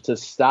George to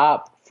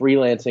stop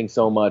freelancing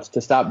so much,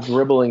 to stop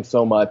dribbling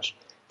so much,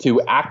 to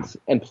act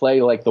and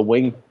play like the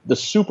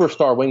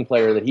superstar wing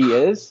player that he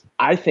is,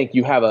 I think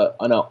you have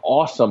an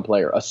awesome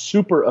player, a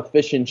super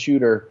efficient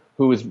shooter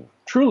who is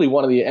truly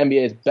one of the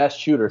NBA's best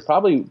shooters,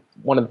 probably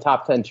one of the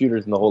top 10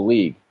 shooters in the whole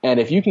league. And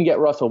if you can get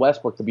Russell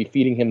Westbrook to be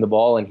feeding him the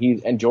ball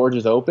and George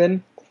is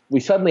open, we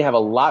suddenly have a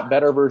lot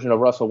better version of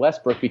Russell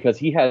Westbrook, because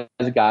he has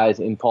guys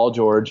in Paul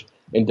George,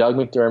 in Doug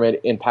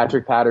McDermott, in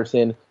Patrick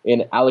Patterson,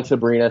 in Alex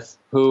Abrinas,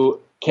 who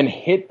can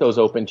hit those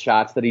open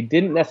shots that he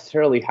didn't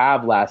necessarily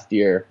have last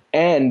year.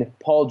 And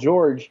Paul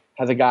George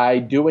has a guy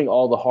doing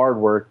all the hard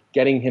work,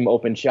 getting him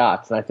open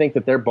shots. And I think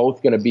that they're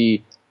both going to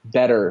be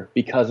better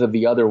because of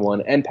the other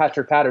one. And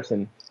Patrick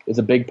Patterson is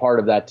a big part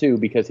of that too,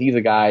 because he's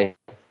a guy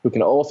who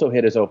can also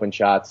hit his open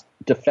shots,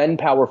 defend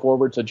power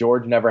forward so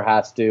George never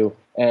has to,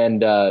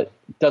 and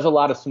does a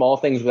lot of small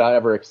things without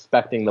ever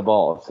expecting the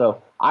ball.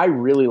 So I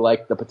really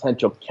like the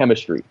potential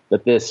chemistry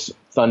that this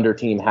Thunder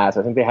team has.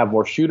 I think they have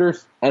more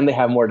shooters and they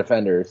have more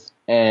defenders,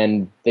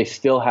 and they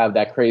still have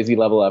that crazy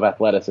level of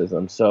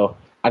athleticism. So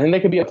I think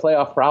they could be a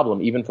playoff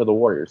problem even for the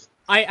Warriors.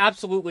 I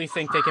absolutely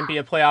think they can be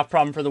a playoff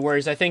problem for the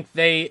Warriors. I think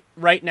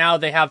right now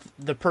they have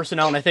the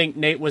personnel, and I think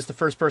Nate was the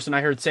first person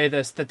I heard say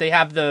this, that they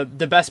have the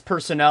best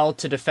personnel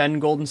to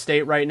defend Golden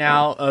State right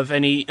now of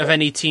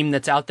any team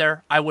that's out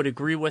there. I would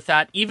agree with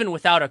that, even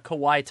without a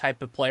Kawhi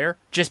type of player,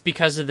 just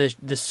because of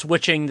the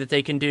switching that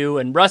they can do.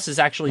 And Russ is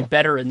actually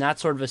better in that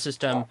sort of a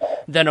system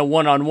than a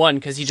one-on-one,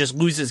 because he just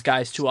loses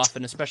guys too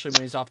often, especially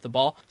when he's off the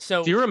ball.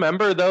 So, do you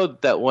remember, though,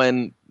 that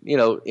when,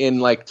 in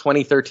like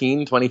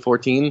 2013,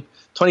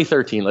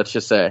 2013, let's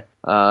just say,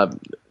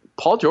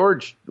 Paul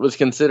George was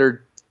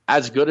considered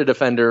as good a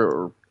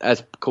defender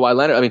as Kawhi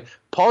Leonard. I mean,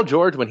 Paul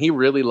George, when he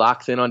really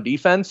locks in on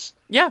defense,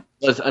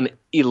 was an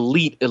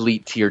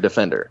elite tier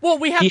defender. Well,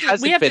 we have to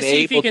see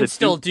if he can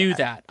still do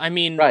that. I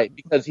mean, right,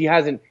 because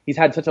he's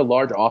had such a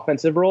large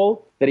offensive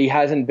role that he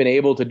hasn't been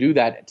able to do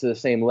that to the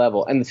same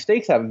level, and the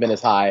stakes haven't been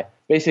as high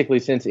basically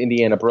since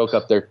Indiana broke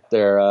up their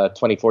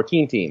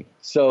 2014 team.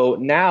 So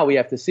now we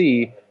have to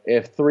see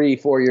if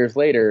 3-4 years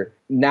later,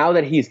 now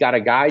that he's got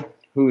a guy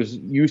whose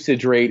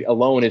usage rate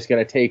alone is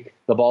going to take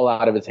the ball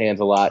out of his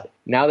hands a lot,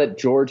 now that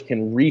George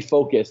can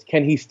refocus,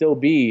 can he still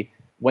be,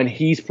 when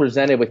he's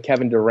presented with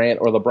Kevin Durant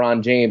or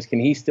LeBron James, can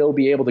he still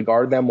be able to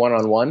guard them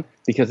one-on-one?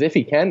 Because if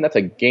he can, that's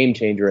a game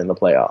changer in the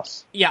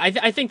playoffs. Yeah,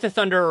 I think the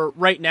Thunder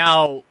right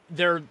now,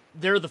 they're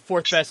the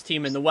fourth best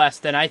team in the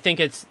West, and I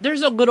think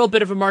there's a little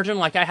bit of a margin.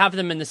 Like, I have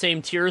them in the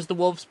same tier as the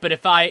Wolves, but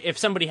if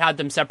somebody had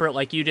them separate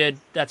like you did,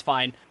 that's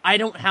fine. I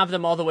don't have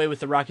them all the way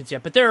with the Rockets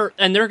yet, but they're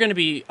going to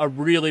be a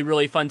really,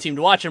 really fun team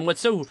to watch. And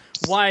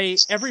why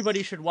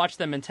everybody should watch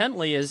them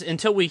intently is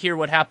until we hear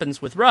what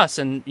happens with Russ,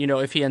 and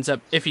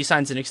if he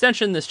signs an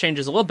extension, this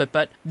changes a little bit,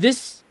 but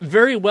this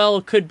very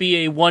well could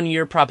be a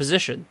 1-year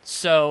proposition.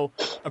 So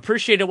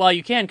appreciate it while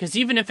you can, because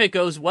even if it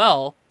goes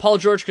well, Paul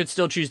George could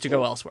still choose to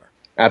go elsewhere.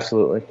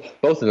 Absolutely.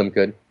 Both of them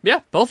could.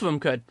 Yeah, both of them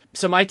could.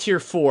 So my tier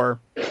 4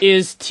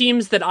 is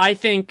teams that I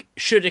think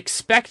should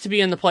expect to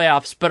be in the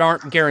playoffs but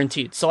aren't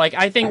guaranteed. So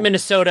I think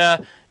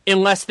Minnesota,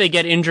 unless they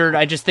get injured,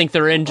 I just think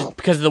they're in just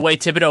because of the way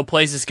Thibodeau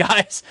plays his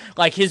guys.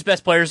 Like, his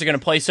best players are going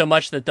to play so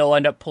much that they'll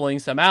end up pulling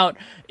some out.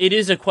 It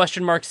is a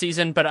question mark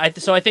season, but I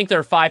think there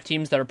are 5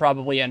 teams that are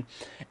probably in.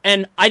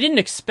 And I didn't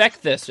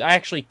expect this,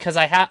 actually, because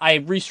I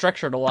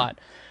restructured a lot.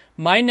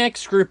 My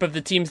next group of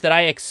the teams that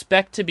I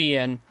expect to be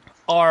in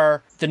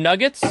are the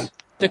Nuggets,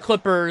 the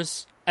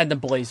Clippers, and the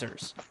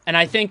Blazers. And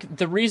I think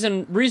the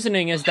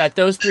reasoning is that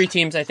those 3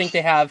 teams, I think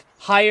they have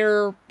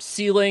higher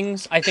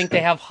ceilings. I think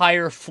they have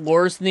higher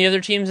floors than the other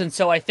teams. And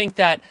so I think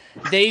that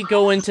they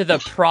go into the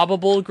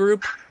probable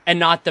group and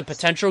not the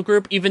potential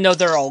group, even though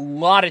there are a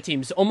lot of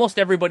teams, almost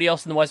everybody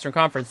else in the Western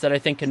Conference, that I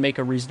think can make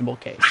a reasonable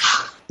case.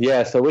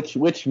 Yeah, so which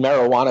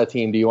marijuana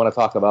team do you want to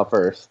talk about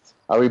first?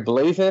 Are we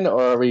blazing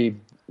or are we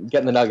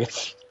getting the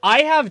Nuggets?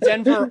 I have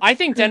Denver. I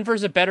think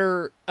Denver's a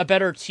better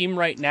team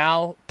right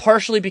now,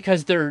 partially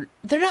because they're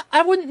not,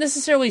 I wouldn't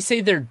necessarily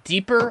say they're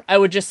deeper. I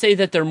would just say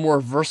that they're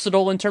more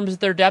versatile in terms of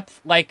their depth.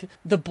 Like,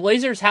 the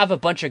Blazers have a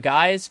bunch of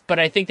guys, but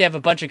I think they have a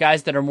bunch of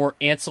guys that are more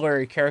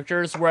ancillary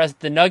characters, whereas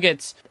the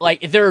Nuggets,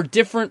 like, there are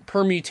different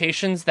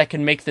permutations that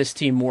can make this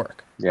team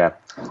work. Yeah.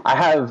 I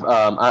have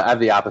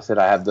the opposite.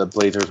 I have the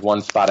Blazers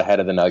 1 spot ahead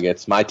of the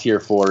Nuggets. My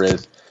tier 4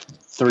 is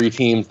 3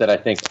 teams that I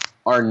think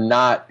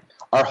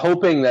are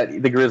hoping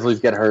that the Grizzlies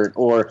get hurt,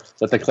 or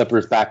that the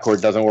Clippers backcourt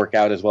doesn't work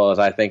out as well as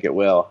I think it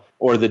will,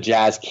 or the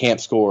Jazz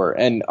can't score,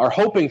 and are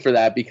hoping for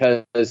that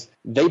because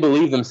they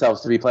believe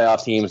themselves to be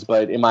playoff teams,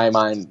 but in my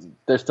mind,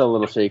 they're still a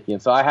little shaky.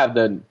 And so I have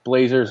the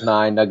Blazers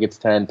 9, Nuggets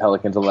 10,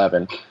 Pelicans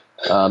 11.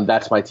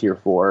 That's my tier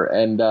 4.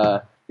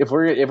 And if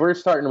we're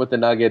starting with the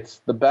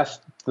Nuggets,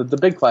 the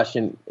big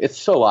question, it's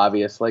so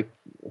obvious, like,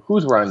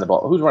 who's running the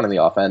ball? Who's running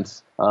the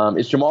offense?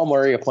 Is Jamal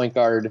Murray a point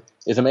guard?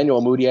 Is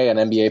Emmanuel Mudiay an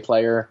NBA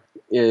player?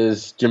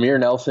 Is Jameer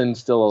Nelson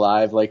still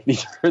alive? Like,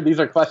 these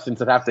are questions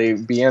that have to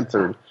be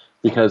answered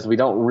because we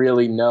don't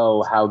really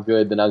know how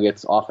good the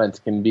Nuggets offense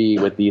can be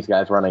with these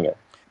guys running it.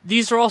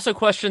 These are also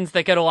questions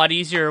that get a lot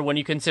easier when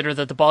you consider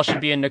that the ball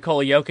should be in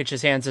Nikola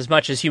Jokic's hands as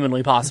much as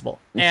humanly possible.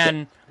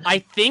 And I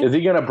think... Is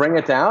he going to bring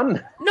it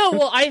down? No,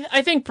 well,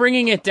 I think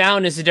bringing it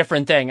down is a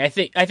different thing. I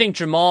think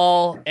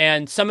Jamal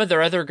and some of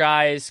their other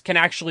guys can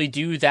actually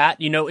do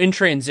that, in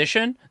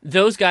transition.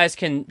 Those guys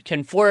can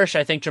flourish.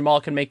 I think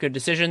Jamal can make good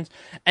decisions.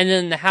 And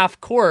then the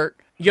half court,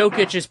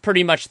 Jokic is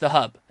pretty much the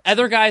hub.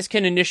 Other guys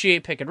can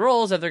initiate pick and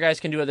rolls, other guys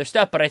can do other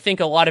stuff, but I think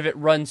a lot of it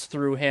runs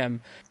through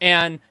him.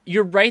 And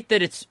you're right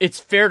that it's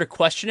fair to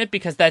question it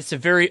because that's a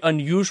very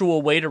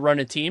unusual way to run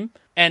a team.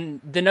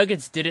 And the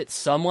Nuggets did it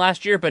some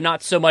last year, but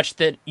not so much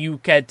that you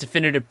get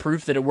definitive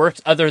proof that it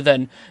works, other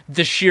than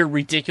the sheer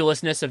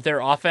ridiculousness of their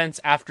offense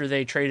after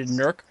they traded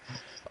Nurk.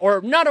 Or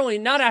not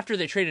after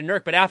they traded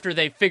Nurk, but after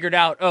they figured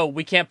out, oh,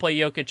 we can't play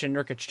Jokic and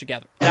Nurkic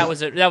together.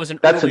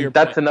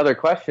 That's another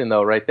question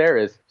though, right there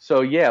is,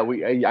 so yeah,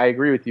 I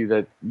agree with you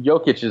that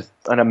Jokic is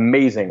an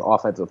amazing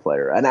offensive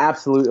player, an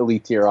absolute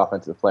elite tier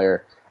offensive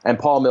player. And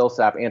Paul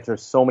Millsap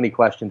answers so many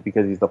questions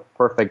because he's the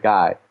perfect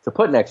guy to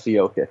put next to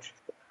Jokic.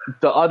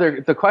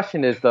 The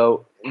question is,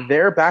 though,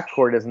 their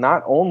backcourt is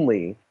not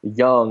only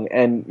young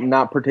and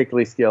not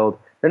particularly skilled,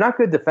 they're not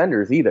good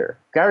defenders either.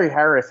 Gary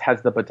Harris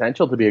has the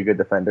potential to be a good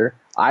defender.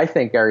 I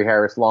think Gary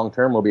Harris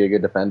long-term will be a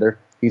good defender.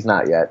 He's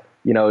not yet.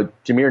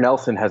 Jameer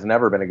Nelson has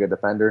never been a good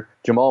defender.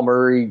 Jamal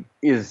Murray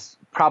is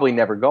probably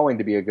never going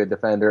to be a good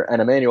defender.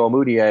 And Emmanuel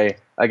Mudiay,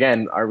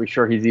 again, are we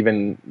sure he's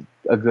even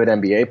a good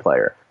NBA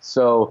player?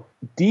 So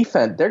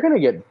defense, they're going to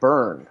get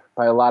burned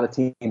by a lot of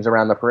teams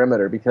around the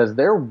perimeter because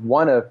they're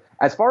one of,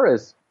 as far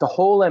as the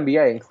whole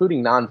NBA,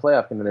 including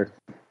non-playoff contenders,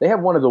 they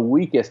have one of the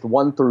weakest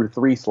 1 through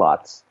 3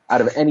 slots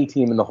out of any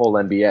team in the whole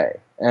NBA.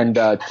 And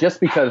just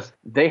because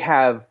they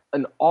have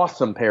an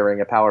awesome pairing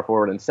at power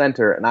forward and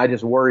center, and I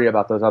just worry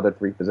about those other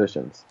 3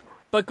 positions.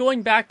 But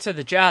going back to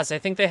the Jazz, I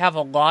think they have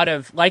a lot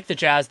of, like the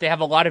Jazz, they have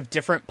a lot of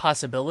different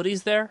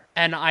possibilities there.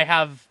 And I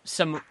have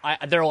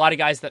there are a lot of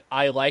guys that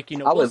I like.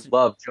 I would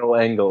love Joe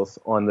Ingles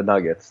on the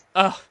Nuggets.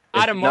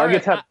 Adam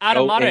Mares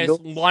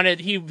wanted,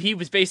 he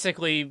was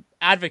basically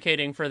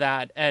advocating for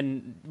that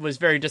and was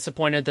very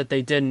disappointed that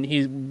they didn't.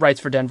 He writes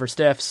for Denver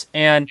Stiffs,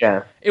 and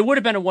It would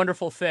have been a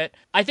wonderful fit.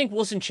 I think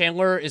Wilson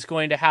Chandler is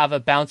going to have a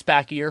bounce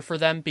back year for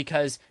them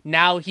because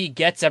now he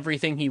gets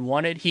everything he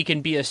wanted. He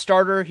can be a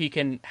starter, he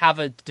can have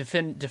a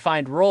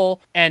defined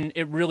role, and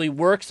it really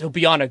works. He'll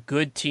be on a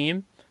good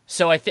team.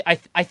 So I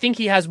think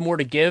he has more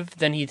to give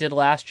than he did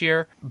last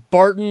year.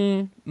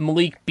 Barton,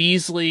 Malik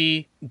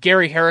Beasley,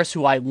 Gary Harris,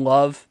 who I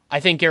love. I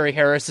think Gary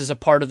Harris is a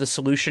part of the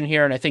solution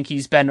here, and I think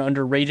he's been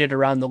underrated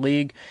around the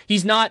league.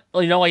 He's not,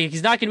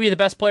 he's not going to be the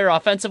best player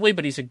offensively,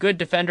 but he's a good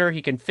defender.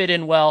 He can fit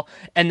in well,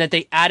 and that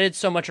they added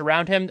so much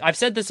around him. I've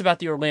said this about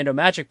the Orlando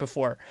Magic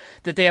before,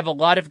 that they have a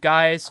lot of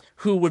guys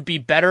who would be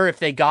better if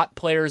they got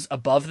players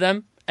above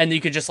them, and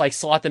you could just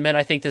slot them in.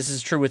 I think this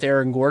is true with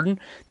Aaron Gordon.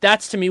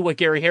 That's to me what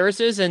Gary Harris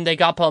is, and they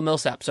got Paul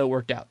Millsap, so it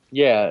worked out.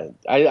 Yeah,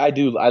 I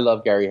do. I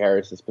love Gary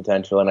Harris's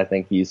potential, and I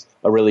think he's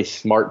a really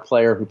smart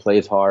player who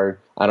plays hard.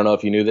 I don't know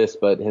if you knew this,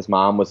 but his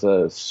mom was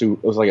a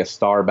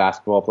star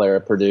basketball player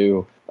at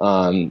Purdue.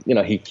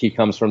 He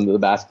comes from the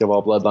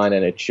basketball bloodline,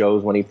 and it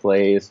shows when he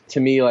plays.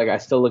 To me, I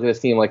still look at this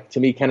team, to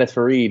me, Kenneth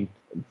Faried,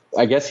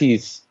 I guess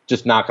he's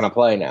just not going to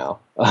play now.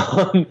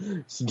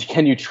 So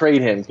can you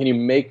trade him? Can you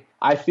make...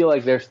 I feel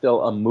like they're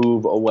still a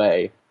move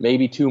away,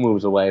 maybe 2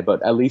 moves away,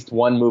 but at least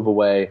 1 move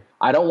away.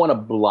 I don't want to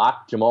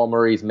block Jamal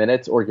Murray's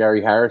minutes or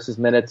Gary Harris's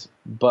minutes,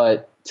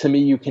 but to me,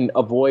 you can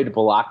avoid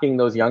blocking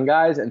those young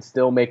guys and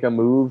still make a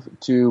move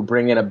to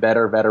bring in a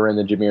better veteran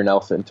than Jameer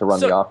Nelson to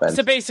run the offense.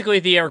 So basically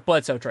the Eric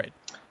Bledsoe trade.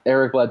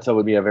 Eric Bledsoe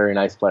would be a very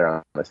nice player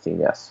on this team,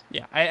 yes.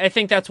 Yeah, I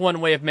think that's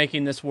one way of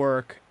making this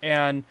work,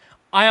 and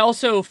I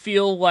also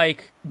feel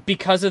like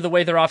because of the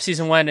way their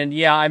offseason went, and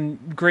I'm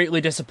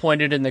greatly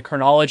disappointed in the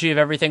chronology of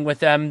everything with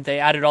them. They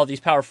added all these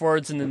power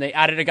forwards, and then they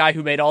added a guy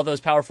who made all those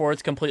power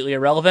forwards completely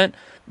irrelevant.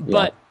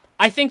 But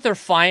I think they're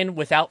fine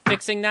without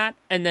fixing that,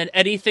 and then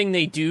anything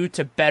they do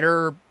to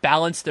better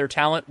balance their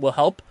talent will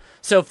help.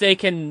 So if they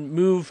can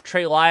move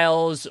Trey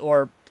Lyles,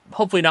 or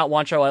hopefully not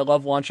Juancho, I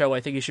love Juancho,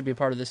 I think he should be a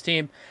part of this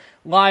team,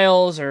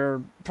 Lyles,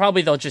 or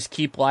probably they'll just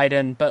keep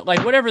Leiden, but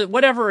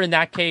whatever in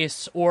that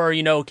case, or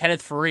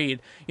Kenneth Faried,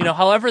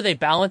 however they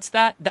balance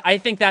that, I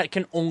think that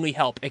can only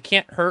help. It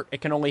can't hurt,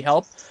 it can only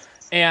help.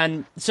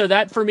 And so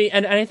that for me,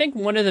 and I think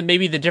one of the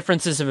maybe the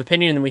differences of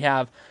opinion that we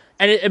have,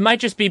 and it might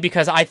just be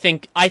because I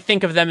think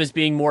of them as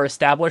being more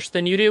established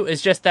than you do,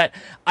 is just that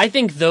I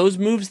think those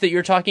moves that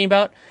you're talking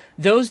about,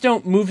 those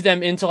don't move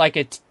them into a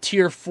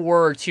tier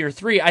 4 or tier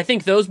 3. I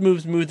think those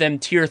moves move them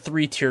tier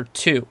 3, tier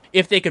 2,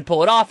 if they could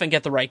pull it off and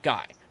get the right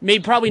guy.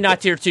 Maybe probably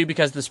not tier 2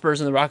 because the Spurs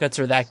and the Rockets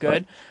are that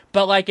good.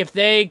 But if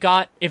they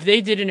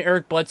did an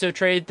Eric Bledsoe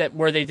trade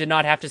where they did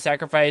not have to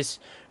sacrifice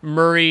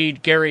Murray,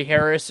 Gary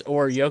Harris,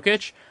 or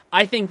Jokic,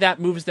 I think that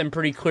moves them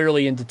pretty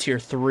clearly into tier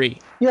 3.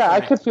 Yeah,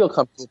 I could feel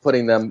comfortable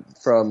putting them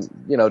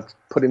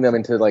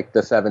into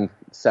the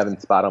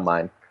seventh spot on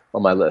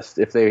my list.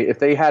 If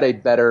they had a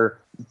better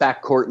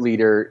backcourt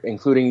leader,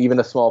 including even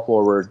a small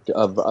forward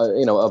of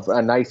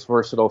a nice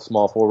versatile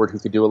small forward who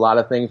could do a lot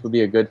of things, would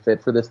be a good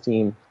fit for this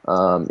team.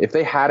 If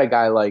they had a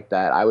guy like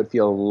that, I would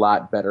feel a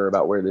lot better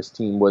about where this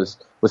team was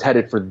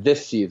headed for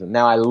this season.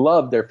 Now, I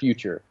love their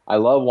future. I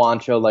love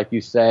Juancho, like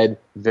you said,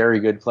 very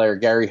good player.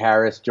 Gary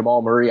Harris,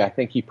 Jamal Murray, I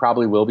think he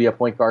probably will be a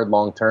point guard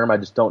long term. I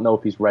just don't know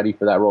if he's ready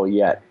for that role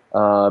yet.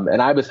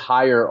 And I was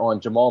higher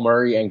on Jamal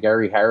Murray and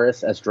Gary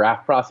Harris as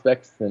draft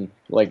prospects than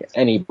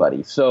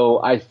anybody.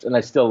 So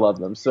I still love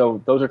them.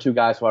 So those are 2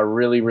 guys who I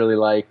really, really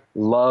like.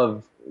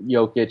 Love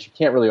Jokic. You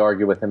can't really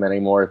argue with him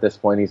anymore at this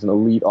point. He's an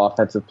elite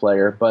offensive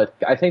player. But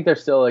I think they're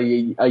still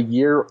a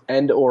year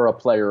and or a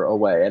player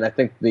away. And I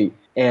think the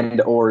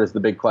and or is the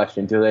big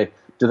question. Do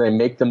they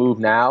make the move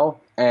now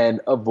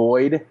and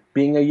avoid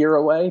being a year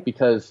away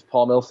because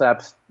Paul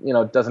Millsap's,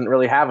 doesn't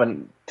really have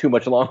too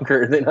much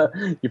longer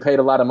than you paid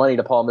a lot of money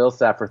to Paul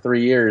Millsap for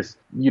 3 years.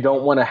 You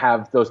don't want to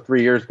have those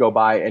 3 years go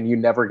by and you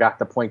never got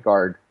the point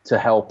guard to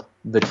help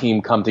the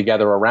team come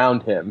together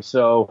around him.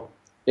 So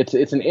it's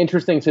an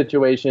interesting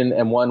situation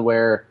and one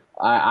where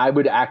I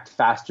would act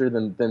faster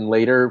than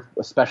later,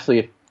 especially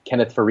if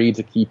Kenneth Faried's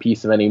a key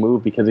piece of any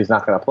move because he's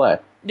not going to play.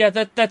 Yeah,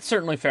 that's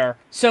certainly fair.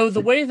 So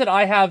the way that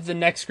I have the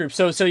next group,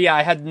 so yeah,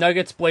 I had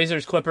Nuggets,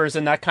 Blazers, Clippers,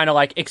 and that kind of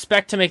like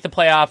expect to make the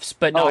playoffs,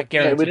 but not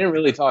guaranteed. We didn't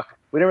really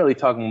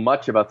talk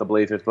much about the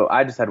Blazers, but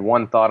I just had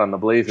one thought on the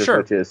Blazers, sure.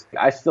 Which is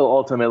I still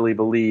ultimately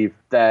believe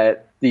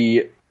that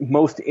the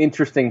most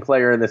interesting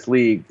player in this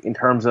league in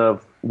terms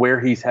of where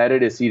he's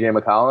headed is CJ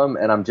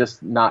McCollum, and I'm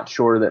just not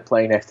sure that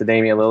playing next to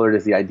Damian Lillard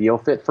is the ideal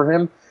fit for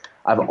him.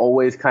 I've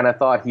always kind of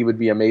thought he would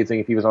be amazing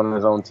if he was on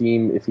his own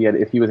team, if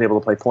he was able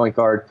to play point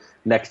guard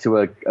next to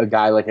a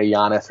guy like a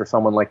Giannis or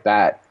someone like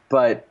that.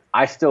 But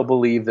I still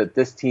believe that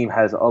this team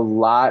has a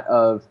lot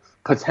of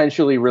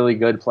potentially really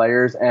good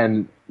players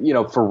and,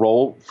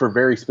 for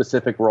very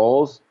specific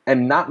roles.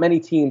 And not many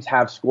teams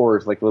have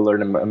scorers like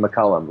Lillard and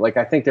McCollum. Like,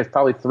 I think there's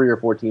probably 3 or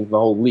 4 teams in the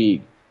whole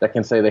league that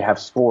can say they have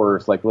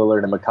scorers like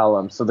Lillard and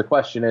McCollum. So the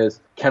question is,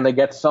 can they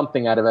get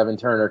something out of Evan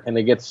Turner? Can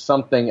they get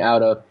something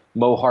out of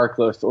Mo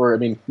Harkless,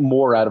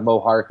 more out of Mo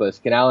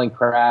Harkless? Can Allen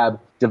Crabbe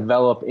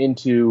develop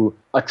into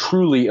a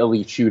truly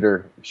elite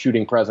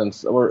shooting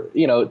presence? Or,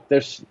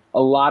 there's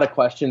a lot of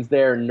questions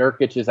there.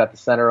 Nurkic is at the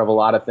center of a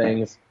lot of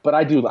things. But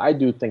I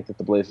do think that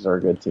the Blazers are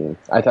a good team.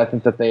 I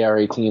think that they are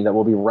a team that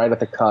will be right at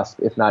the cusp,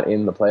 if not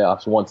in the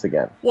playoffs once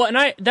again. Well,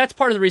 and that's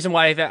part of the reason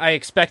why I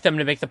expect them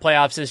to make the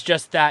playoffs is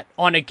just that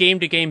on a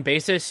game-to-game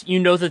basis,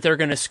 that they're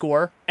going to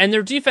score. And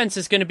their defense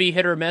is going to be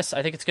hit or miss.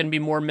 I think it's going to be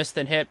more miss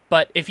than hit.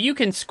 But if you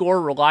can score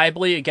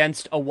reliably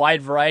against a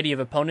wide variety of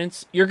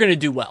opponents, you're going to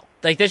do well.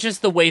 Like, that's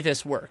just the way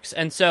this works.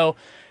 And so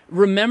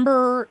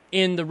remember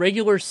in the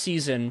regular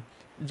season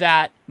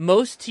that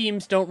most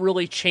teams don't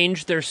really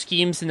change their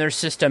schemes and their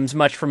systems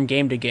much from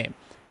game to game.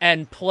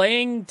 And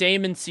playing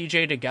Dame and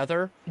CJ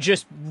together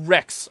just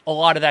wrecks a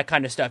lot of that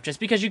kind of stuff, just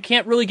because you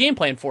can't really game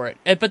plan for it.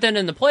 But then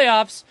in the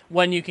playoffs,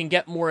 when you can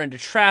get more into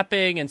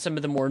trapping and some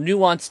of the more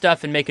nuanced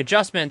stuff and make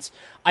adjustments,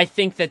 I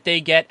think that they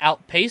get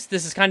outpaced.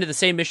 This is kind of the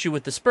same issue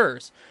with the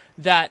Spurs,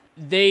 that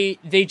they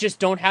just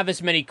don't have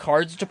as many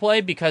cards to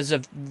play because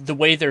of the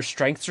way their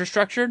strengths are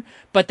structured.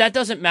 But that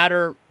doesn't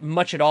matter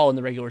much at all in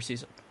the regular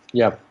season.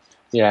 Yeah.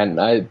 Yeah, and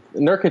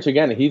Nurkic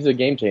again, he's a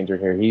game changer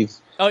here.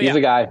 He's a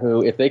guy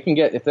who, if they can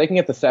get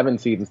the 7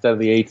 seed instead of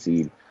the 8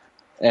 seed,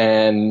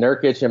 and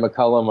Nurkic and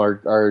McCollum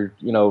are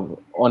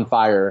on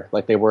fire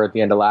like they were at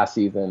the end of last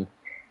season,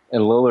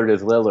 and Lillard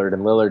is Lillard,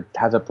 and Lillard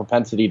has a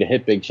propensity to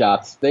hit big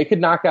shots, they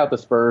could knock out the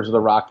Spurs or the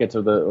Rockets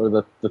or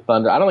the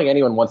Thunder. I don't think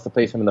anyone wants to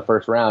face him in the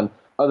first round,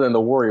 other than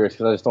the Warriors,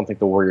 because I just don't think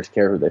the Warriors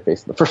care who they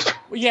face in the first round.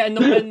 Yeah,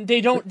 and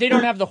they don't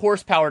have the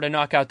horsepower to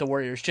knock out the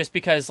Warriors, just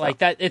because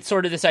that it's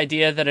sort of this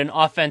idea that an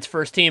offense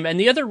first team. And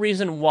the other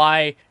reason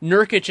why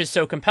Nurkic is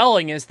so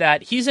compelling is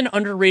that he's an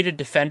underrated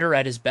defender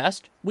at his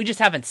best. We just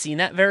haven't seen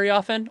that very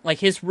often. Like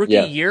his rookie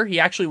year, he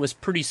actually was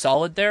pretty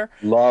solid there.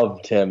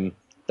 Loved him.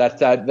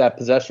 That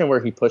possession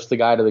where he pushed the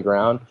guy to the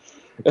ground.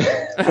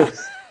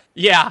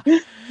 Yeah.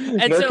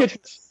 And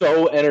Nurkic was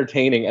so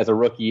entertaining as a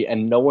rookie,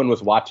 and no one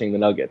was watching the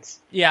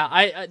Nuggets.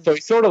 Yeah, so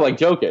he's sort of like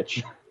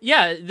Jokic.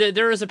 Yeah,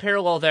 there is a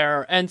parallel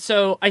there. And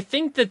so I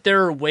think that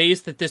there are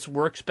ways that this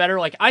works better.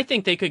 Like, I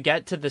think they could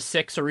get to the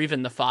 6 or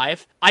even the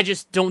 5. I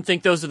just don't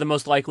think those are the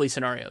most likely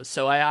scenarios.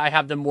 So I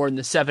have them more in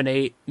the 7,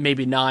 8,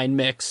 maybe 9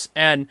 mix.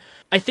 And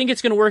I think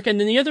it's going to work. And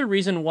then the other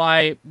reason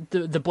why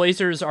the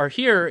Blazers are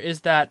here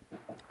is that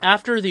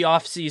after the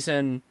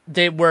offseason,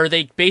 they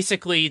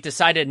basically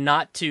decided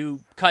not to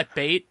cut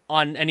bait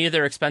on any of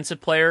their expensive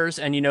players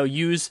and,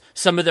 use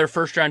some of their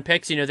first-round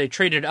picks. They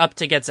traded up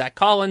to get Zach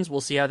Collins.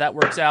 We'll see how that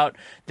works out.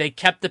 They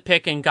kept the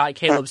pick and got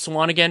Caleb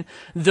Swanigan.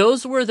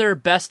 Those were their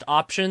best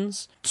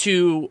options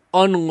to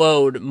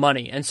unload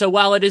money. And so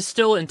while it is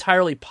still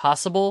entirely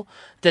possible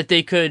that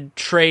they could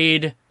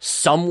trade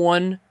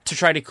someone to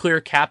try to clear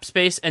cap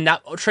space, and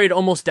that trade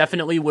almost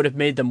definitely would have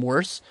made them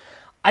worse,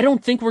 I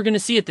don't think we're going to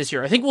see it this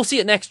year. I think we'll see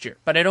it next year,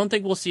 but I don't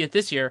think we'll see it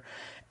this year.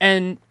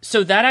 And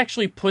so that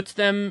actually puts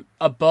them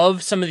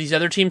above some of these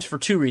other teams for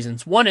 2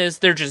 reasons. One is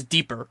they're just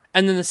deeper.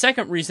 And then the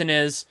second reason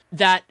is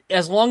that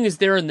as long as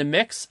they're in the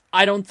mix,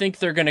 I don't think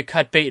they're going to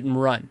cut bait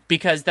and run,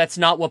 because that's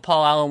not what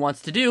Paul Allen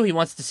wants to do. He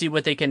wants to see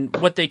what they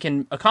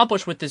can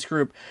accomplish with this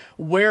group.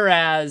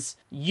 Whereas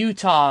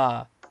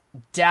Utah,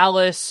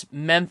 Dallas,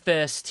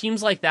 Memphis,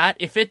 teams like that,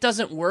 if it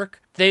doesn't work,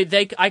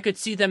 I could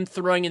see them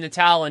throwing in the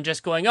towel and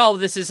just going, oh,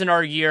 this isn't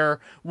our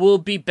year. We'll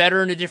be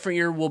better in a different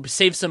year. We'll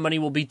save some money.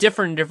 We'll be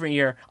different in a different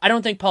year. I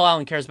don't think Paul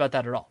Allen cares about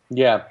that at all.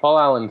 Yeah, Paul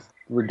Allen's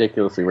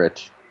ridiculously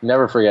rich.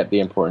 Never forget the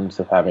importance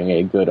of having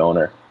a good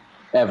owner.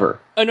 Ever.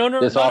 An owner,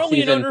 not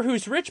only an owner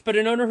who's rich, but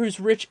an owner who's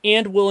rich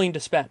and willing to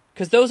spend.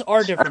 Because those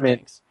are different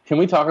things. Can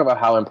we talk about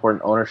how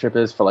important ownership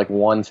is for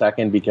 1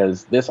 second?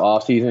 Because this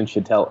offseason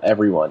should tell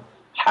everyone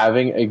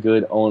having a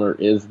good owner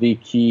is the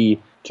key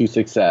to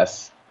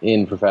success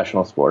in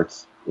professional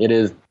sports. It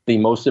is the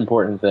most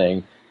important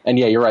thing. And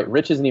yeah, you're right.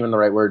 Rich isn't even the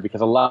right word,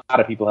 because a lot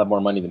of people have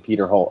more money than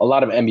Peter Holt. A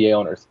lot of NBA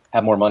owners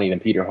have more money than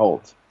Peter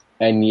Holt.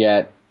 And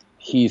yet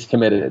he's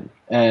committed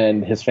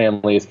and his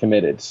family is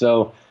committed.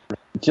 So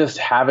just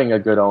having a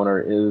good owner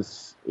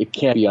it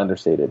can't be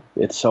understated.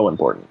 It's so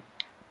important.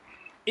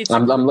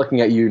 I'm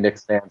looking at you,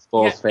 Knicks fans,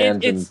 Bulls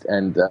fans,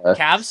 and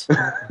Cavs.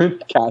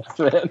 Cavs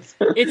fans.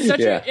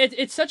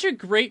 It's such a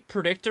great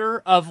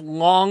predictor of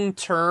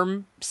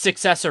long-term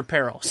success or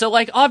peril. So,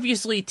 like,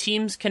 obviously,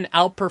 teams can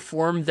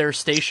outperform their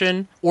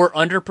station or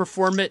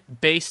underperform it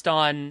based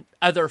on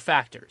other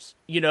factors.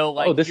 You know,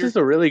 like, this is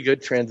a really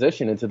good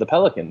transition into the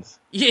Pelicans.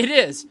 It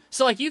is.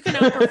 So, like, you can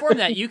outperform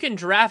that. You can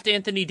draft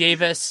Anthony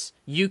Davis.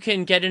 You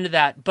can get into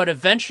that. But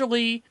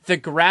eventually, the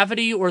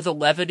gravity or the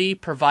levity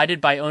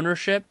provided by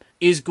ownership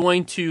is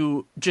going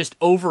to just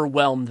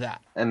overwhelm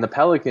that. And the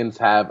Pelicans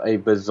have a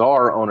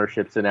bizarre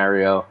ownership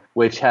scenario,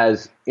 which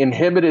has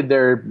inhibited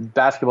their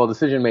basketball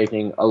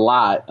decision-making a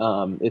lot.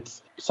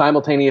 It's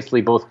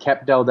simultaneously both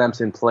kept Dell Demps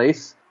in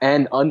place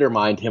and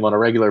undermined him on a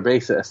regular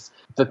basis.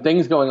 The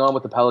things going on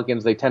with the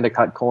Pelicans, they tend to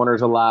cut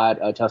corners a lot.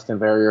 Justin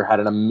Verrier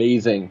had an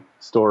amazing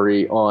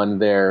story on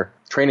their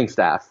training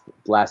staff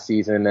last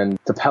season, and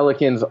the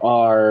Pelicans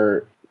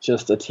are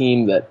just a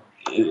team that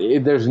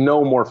there's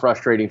no more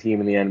frustrating team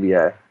in the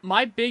NBA.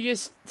 My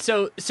biggest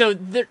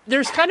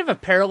there's kind of a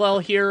parallel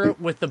here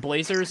with the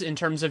Blazers in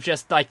terms of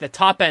just like the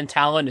top end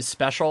talent is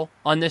special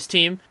on this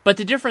team, but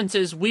the difference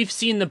is we've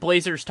seen the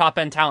Blazers top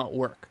end talent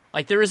work.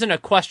 Like, there isn't a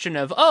question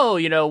of,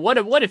 what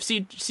if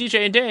CJ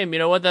and Dame,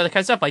 what the kind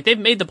of stuff. Like, they've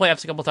made the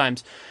playoffs a couple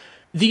times.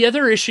 The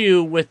other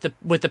issue with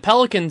the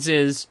Pelicans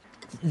is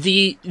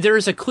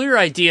there's a clear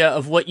idea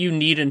of what you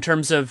need in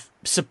terms of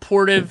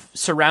supportive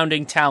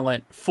surrounding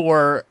talent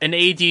for an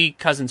AD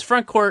Cousins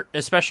front court,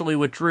 especially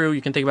with Drew.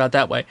 You can think about it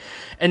that way.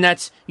 And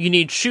that's, you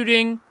need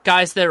shooting,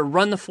 guys that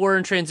run the floor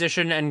in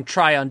transition and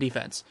try on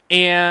defense.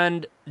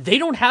 And they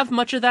don't have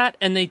much of that,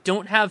 and they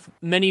don't have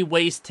many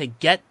ways to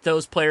get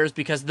those players,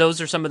 because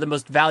those are some of the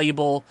most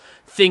valuable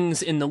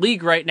things in the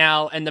league right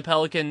now. And the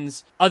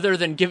Pelicans, other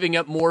than giving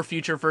up more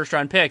future first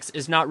round picks,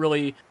 they're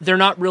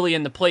not really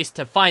in the place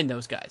to find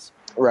those guys.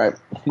 Right.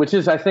 Which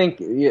is, I think,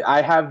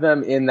 I have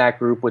them in that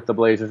group with the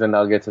Blazers and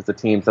Nuggets as the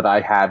teams that I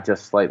have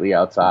just slightly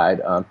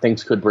outside.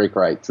 Things could break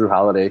right. Drew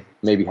Holiday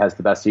maybe has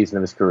the best season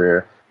of his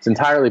career. It's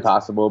entirely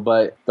possible,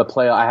 but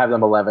I have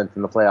them 11th,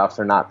 and the playoffs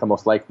are not the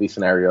most likely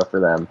scenario for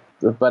them.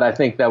 But I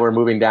think that we're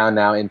moving down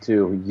now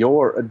into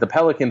the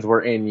Pelicans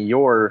were in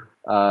your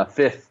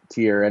fifth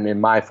tier and in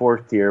my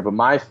fourth tier, but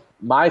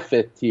my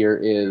fifth tier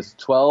is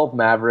 12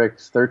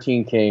 Mavericks,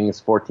 13 Kings,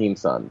 14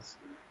 Suns.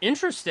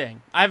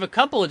 Interesting. I have a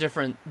couple of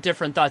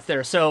different thoughts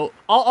there. So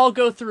I'll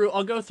go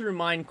through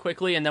mine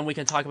quickly, and then we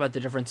can talk about the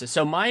differences.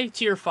 So my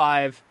tier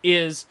 5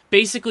 is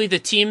basically the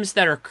teams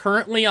that are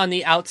currently on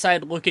the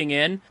outside looking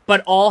in,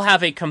 but all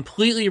have a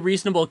completely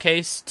reasonable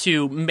case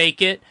to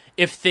make it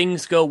if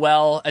things go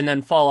well, and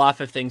then fall off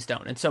if things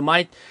don't. And so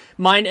mine,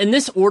 and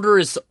this order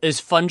is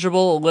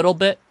fungible a little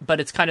bit, but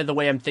it's kind of the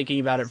way I'm thinking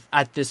about it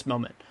at this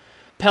moment.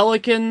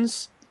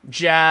 Pelicans,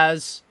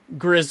 Jazz,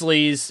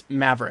 Grizzlies,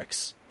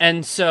 Mavericks.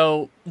 And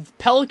so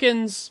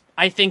Pelicans,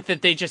 I think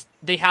that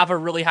they have a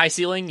really high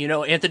ceiling.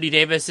 Anthony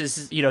Davis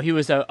is, he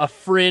was a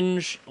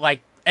fringe,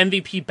 like,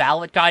 MVP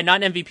ballot guy,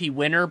 not an MVP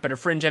winner, but a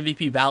fringe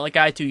MVP ballot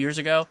guy 2 years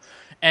ago.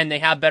 And they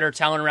have better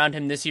talent around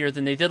him this year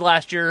than they did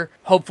last year.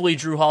 Hopefully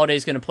Drew Holiday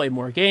is going to play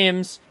more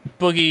games.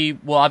 Boogie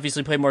will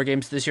obviously play more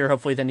games this year,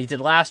 hopefully, than he did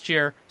last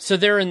year. So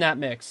they're in that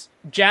mix.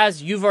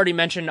 Jazz, you've already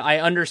mentioned, I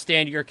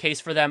understand your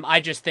case for them. I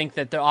just think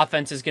that the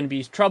offense is going to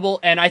be trouble,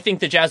 and I think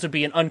the Jazz would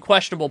be an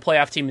unquestionable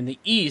playoff team in the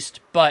East,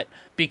 but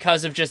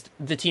because of just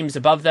the teams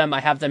above them,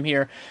 I have them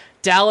here.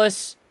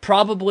 Dallas,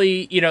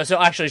 probably,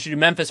 so actually I should do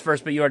Memphis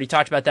first, but you already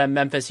talked about that.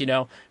 Memphis,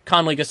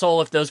 Conley,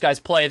 Gasol, if those guys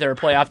play, they're a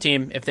playoff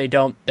team. If they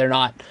don't, they're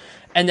not.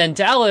 And then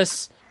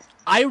Dallas,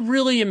 I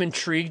really am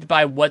intrigued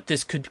by what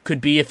this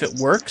could be if it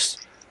works.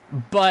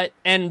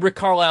 And Rick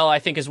Carlisle, I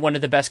think, is one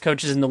of the best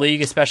coaches in the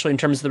league, especially in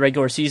terms of the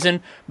regular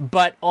season.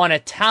 But on a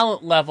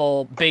talent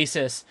level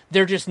basis,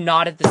 they're just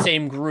not at the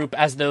same group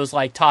as those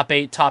like top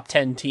 8, top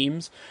 10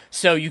 teams.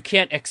 So you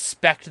can't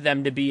expect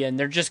them to be in.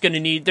 They're going to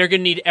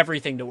need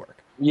everything to work.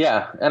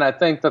 Yeah, and I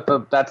think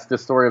that that's the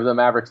story of the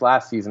Mavericks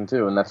last season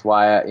too, and that's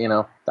why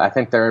I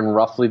think they're in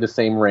roughly the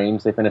same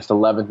range. They finished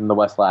 11th in the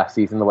West last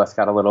season. The West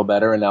got a little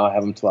better, and now I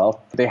have them 12th.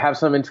 They have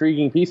some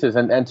intriguing pieces,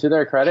 and to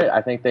their credit,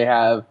 I think they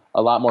have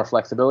a lot more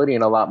flexibility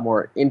and a lot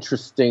more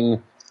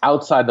interesting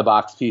outside the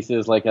box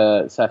pieces, like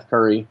a Seth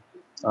Curry,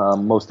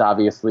 most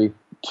obviously,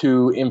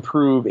 to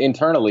improve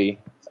internally,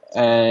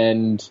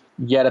 and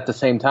yet at the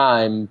same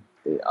time,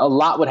 a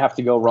lot would have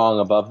to go wrong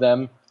above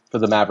them for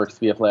the Mavericks to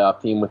be a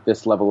playoff team with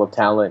this level of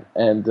talent.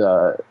 And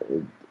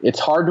it's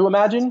hard to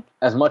imagine.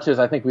 As much as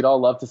I think we'd all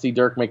love to see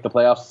Dirk make the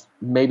playoffs,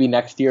 maybe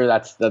next year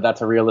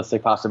that's a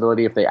realistic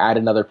possibility if they add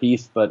another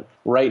piece. But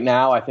right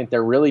now, I think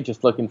they're really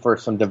just looking for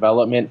some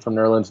development from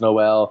Nerlens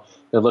Noel.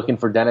 They're looking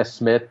for Dennis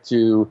Smith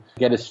to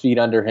get his feet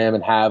under him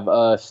and have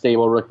a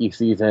stable rookie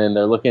season.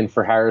 They're looking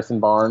for Harrison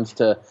Barnes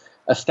to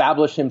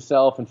establish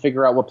himself and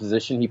figure out what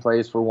position he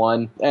plays for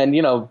one. And,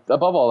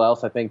 above all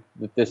else, I think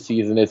that this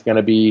season is going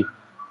to be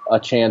a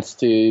chance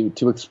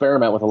to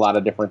experiment with a lot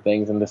of different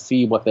things and to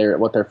see what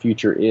their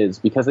future is,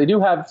 because they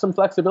do have some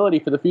flexibility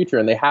for the future,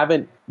 and they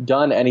haven't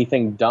done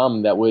anything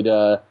dumb that would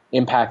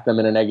impact them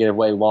in a negative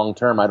way long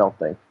term, I don't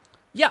think.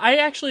 Yeah,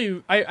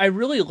 I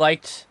really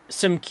liked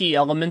some key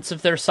elements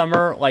of their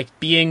summer, like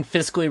being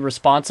fiscally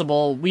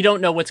responsible. We don't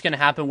know what's going to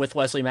happen with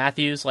Wesley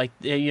Matthews. Like,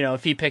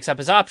 if he picks up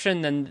his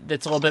option, then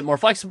it's a little bit more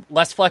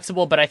less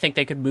flexible, but I think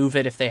they could move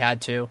it if they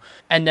had to.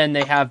 And then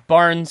they have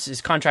Barnes.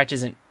 His contract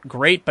isn't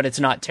great, but it's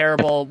not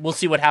terrible. We'll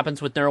see what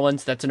happens with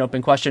Nerlens. That's an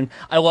open question.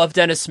 I love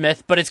Dennis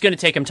Smith, but it's going to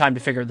take him time to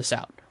figure this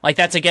out. Like,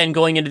 that's, again,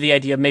 going into the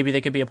idea of maybe they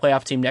could be a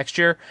playoff team next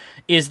year,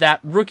 is that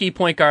rookie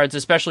point guards,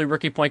 especially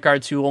rookie point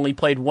guards who only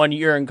played 1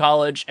 year in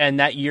college, and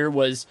that year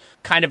was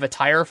kind of a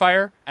tire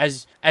fire,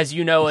 as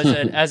you know,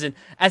 as an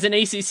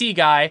ACC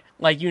guy,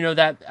 like,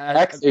 that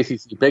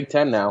ex-ACC, Big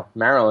Ten now,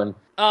 Maryland.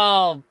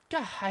 Oh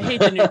God, I hate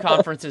the new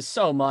conferences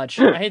so much.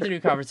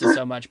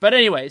 But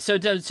anyway, so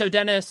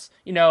Dennis,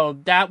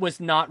 that was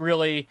not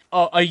really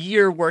a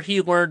year where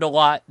he learned a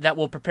lot that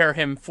will prepare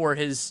him for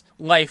his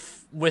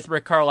life with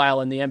Rick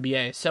Carlisle in the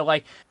NBA. So,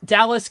 like,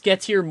 Dallas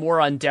gets here more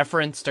on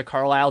deference to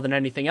Carlisle than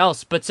anything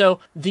else. But so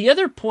the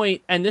other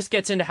point, and this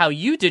gets into how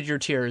you did your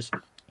tiers,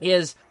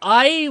 is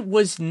I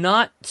was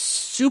not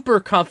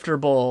super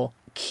comfortable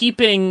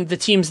keeping the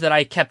teams that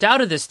I kept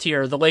out of this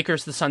tier, the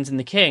Lakers, the Suns, and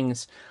the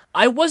Kings.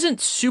 I wasn't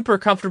super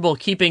comfortable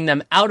keeping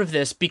them out of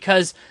this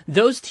because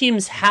those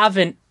teams have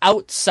an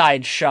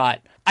outside shot.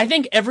 I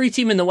think every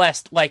team in the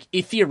West, like,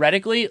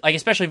 theoretically, like,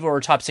 especially if we were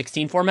a top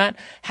 16 format,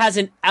 has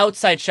an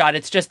outside shot.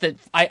 It's just that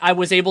I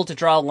was able to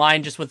draw a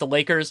line just with the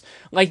Lakers.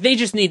 Like, they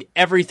just need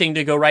everything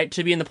to go right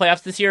to be in the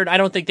playoffs this year, and I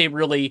don't think they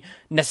really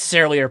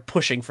necessarily are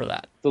pushing for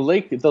that.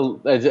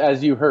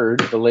 As you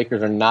heard, the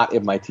Lakers are not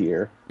in my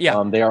tier.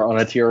 Yeah. They are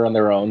on a tier on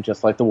their own,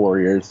 just like the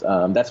Warriors.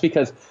 That's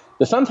because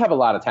the Suns have a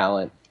lot of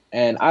talent.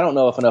 And I don't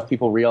know if enough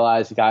people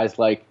realize guys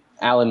like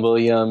Allen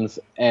Williams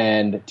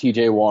and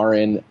T.J.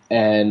 Warren,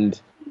 and,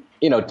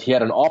 he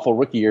had an awful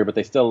rookie year, but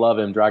they still love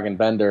him, Dragan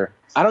Bender.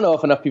 I don't know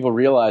if enough people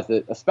realize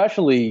that,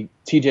 especially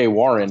T.J.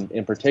 Warren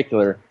in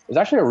particular, is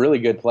actually a really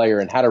good player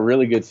and had a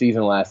really good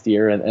season last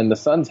year, and the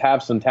Suns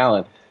have some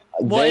talent.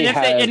 Well,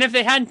 if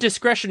they hadn't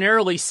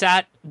discretionarily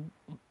sat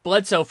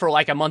Bledsoe for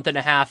like a month and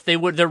a half,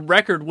 their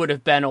record would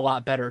have been a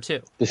lot better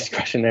too.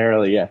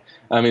 Discretionarily, yeah.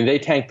 I mean, they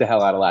tanked the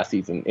hell out of last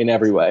season in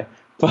every way.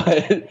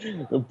 But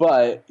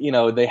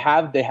they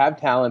have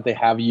talent, they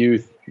have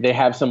youth, they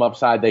have some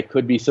upside. They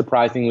could be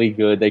surprisingly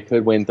good. They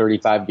could win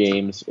 35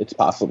 games. It's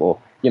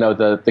possible.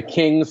 The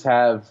Kings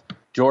have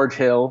George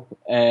Hill,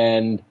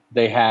 and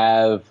they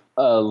have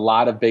a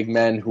lot of big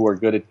men who are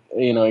good at,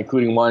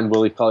 including one,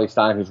 Willie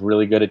Cauley-Stein, who's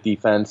really good at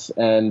defense.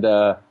 And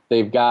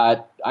they've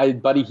got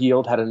Buddy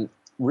Hield had a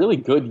really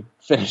good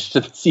finish to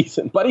the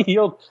season. Buddy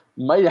Hield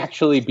might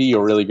actually be a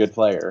really good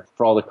player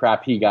for all the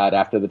crap he got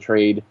after the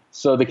trade.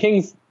 So the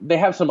Kings, they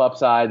have some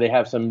upside. They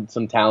have some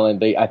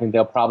talent. I think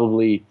they'll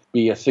probably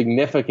be a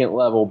significant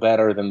level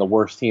better than the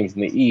worst teams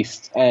in the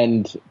East,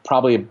 and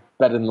probably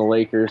better than the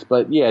Lakers.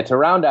 But yeah, to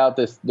round out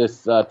this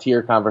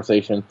tier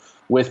conversation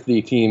with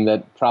the team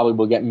that probably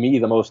will get me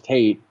the most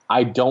hate,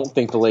 I don't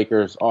think the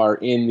Lakers are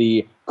in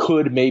the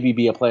could maybe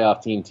be a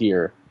playoff team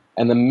tier.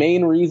 And the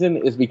main reason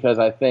is because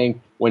I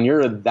think when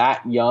you're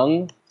that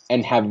young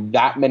and have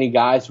that many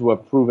guys who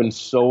have proven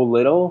so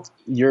little,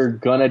 you're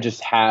going to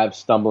just have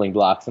stumbling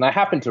blocks. And I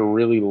happen to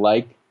really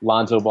like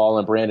Lonzo Ball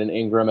and Brandon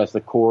Ingram as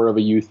the core of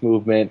a youth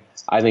movement.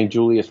 I think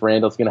Julius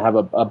Randle's going to have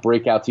a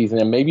breakout season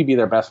and maybe be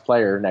their best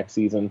player next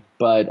season.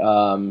 But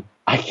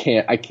I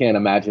can't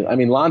imagine. I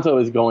mean, Lonzo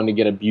is going to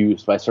get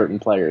abused by certain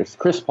players.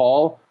 Chris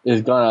Paul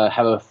is going to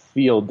have a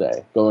field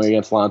day going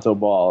against Lonzo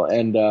Ball.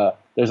 And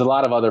there's a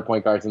lot of other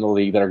point guards in the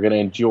league that are going to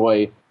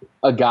enjoy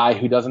a guy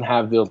who doesn't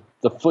have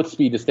the foot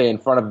speed to stay in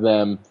front of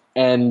them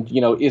and,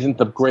 isn't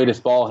the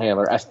greatest ball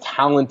handler, as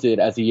talented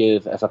as he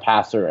is as a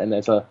passer and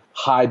as a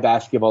high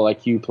basketball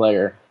IQ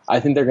player. I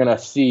think they're going to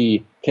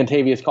see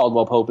Kentavious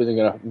Caldwell-Pope isn't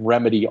going to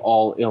remedy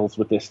all ills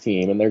with this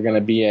team, and they're going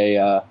to be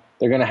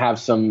they're going to have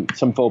some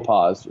faux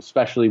pas,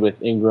 especially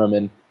with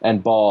Ingram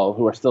and Ball,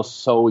 who are still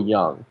so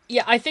young.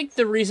 Yeah, I think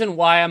the reason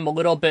why I'm a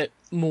little bit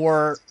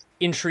more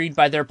intrigued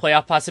by their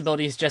playoff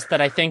possibilities is just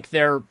that I think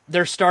their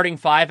starting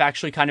five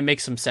actually kind of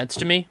makes some sense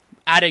to me.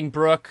 Adding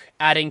Brook,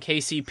 adding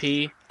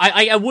KCP.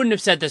 I wouldn't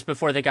have said this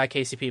before they got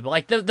KCP, but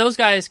like those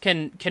guys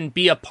can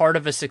be a part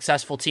of a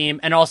successful team,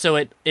 and also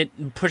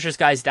it pushes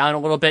guys down a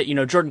little bit.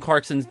 Jordan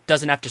Clarkson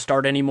doesn't have to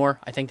start anymore.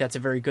 I think that's a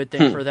very good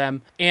thing for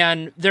them.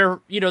 And their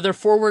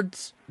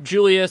forwards,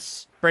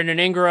 Julius, Brandon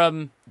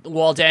Ingram,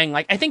 well, dang,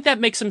 like I think that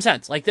makes some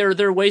sense. Like there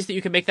are ways that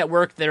you can make that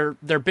work. Their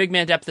big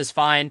man depth is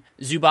fine.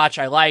 Zubac,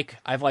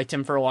 I've liked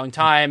him for a long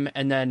time,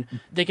 and then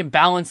they can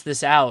balance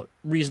this out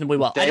reasonably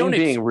well. Deng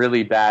being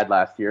really bad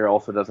last year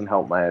also doesn't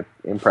help my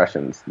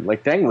impressions.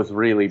 Like Deng was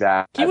really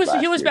bad. He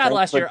was bad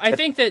last year. I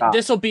think that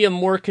this will be a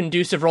more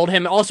conducive role to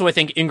him. Also, I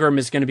think Ingram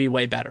is going to be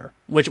way better,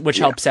 which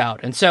helps out.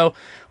 And so,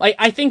 like,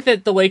 I think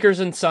that the Lakers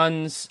and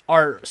Suns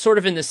are sort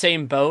of in the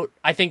same boat.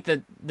 I think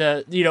that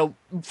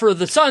for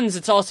the Suns,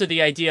 it's also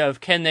the idea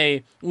of can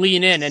they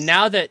lean in. And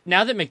now that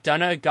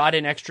McDonough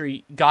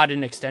got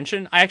an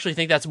extension, I actually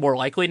think that's more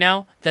likely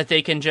now that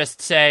they can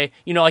just say,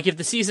 like if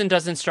the season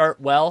doesn't start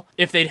well,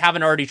 if they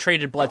haven't already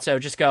traded Bledsoe,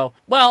 just go,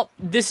 well,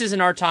 this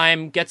isn't our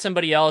time. Get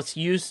somebody else.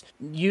 Use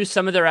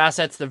some of their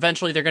assets.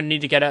 Eventually, they're going to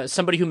need to get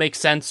somebody who makes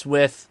sense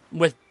with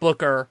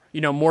Booker,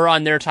 more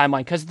on their timeline.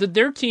 Because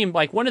their team,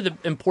 like one of the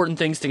important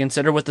things to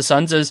consider with the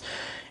Suns is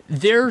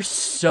they're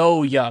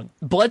so young.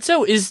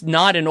 Bledsoe is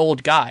not an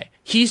old guy.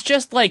 He's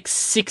just like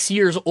 6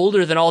 years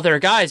older than all their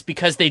guys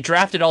because they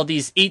drafted all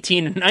these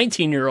 18 and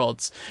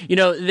 19-year-olds.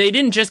 They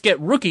didn't just get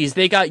rookies,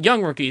 they got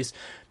young rookies.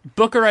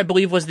 Booker, I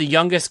believe, was the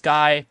youngest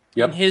guy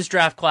in his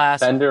draft class.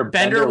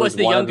 Bender was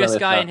the youngest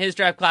guy in his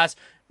draft class.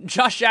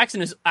 Josh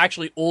Jackson is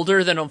actually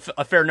older than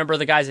a fair number of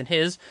the guys in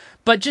his.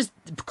 But just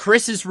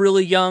Chris is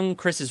really young.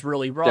 Chris is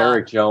really raw.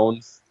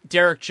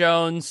 Derek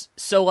Jones.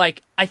 So,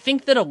 like, I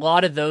think that a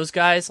lot of those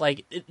guys,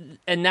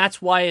 and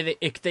that's why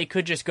they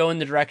could just go in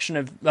the direction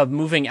of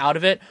moving out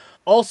of it.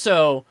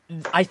 Also,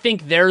 I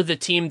think they're the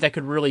team that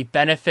could really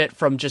benefit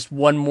from just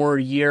one more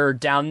year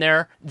down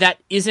there that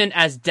isn't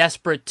as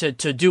desperate to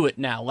do it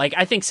now. Like,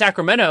 I think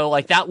Sacramento,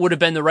 like, that would have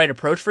been the right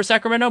approach for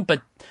Sacramento,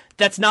 but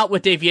that's not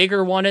what Dave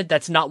Yeager wanted.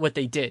 That's not what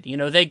they did.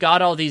 They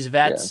got all these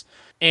vets,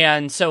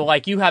 and so,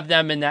 like, you have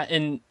them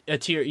in a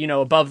tier,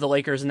 above the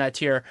Lakers in that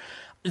tier.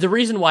 The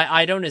reason why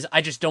I don't is I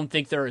just don't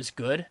think they're as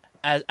good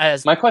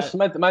as my question.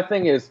 My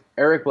thing is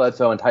Eric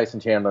Bledsoe and Tyson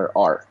Chandler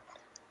are,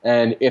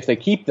 and if they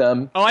keep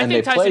them, I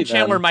think Tyson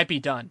Chandler might be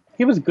done.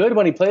 He was good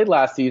when he played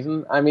last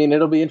season. I mean,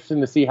 it'll be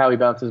interesting to see how he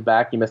bounces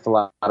back. He missed a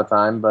lot of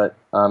time, but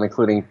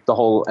including the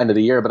whole end of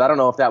the year. But I don't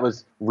know if that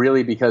was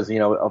really because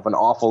of an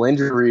awful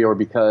injury or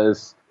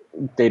because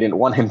they didn't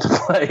want him to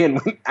play and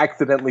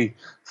accidentally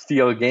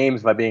steal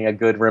games by being a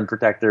good rim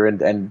protector and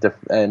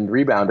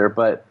rebounder.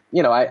 But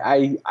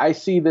I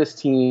see this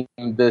team,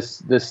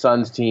 this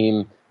Suns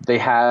team. They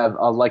have,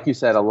 like you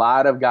said, a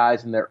lot of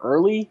guys in their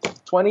early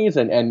 20s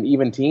and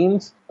even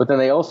teens. But then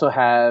they also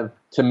have,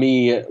 to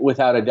me,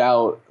 without a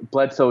doubt,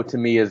 Bledsoe to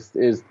me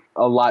is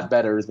a lot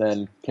better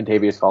than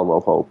Kentavious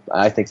Caldwell-Pope.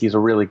 I think he's a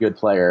really good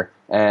player,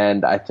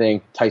 and I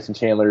think Tyson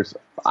Chandler's.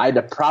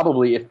 I'd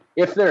probably,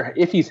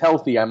 if he's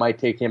healthy, I might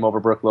take him over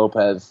Brook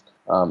Lopez.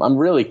 I'm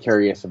really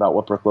curious about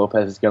what Brook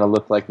Lopez is going to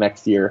look like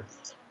next year,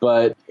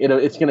 but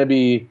it's going to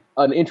be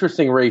an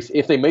interesting race.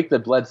 If they make the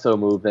Bledsoe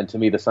move, then to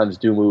me the Suns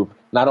do move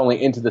not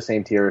only into the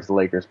same tier as the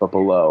Lakers, but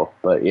below.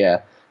 But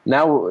yeah,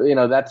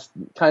 now that's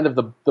kind of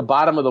the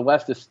bottom of the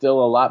West is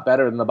still a lot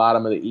better than the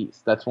bottom of the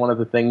East. That's one of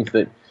the things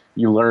that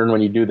you learn when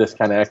you do this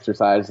kind of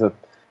exercise, that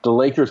the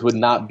Lakers would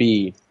not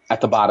be at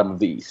the bottom of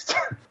the East.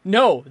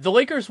 No, the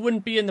Lakers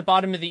wouldn't be in the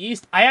bottom of the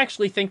East. I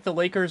actually think the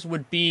Lakers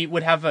would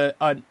have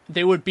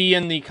they would be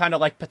in the kind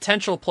of like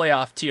potential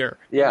playoff tier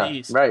in the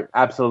East. Right,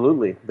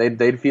 absolutely.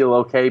 They'd feel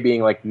okay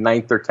being like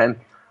 9th or 10th.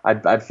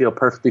 I'd feel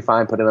perfectly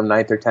fine putting them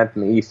 9th or 10th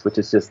in the East, which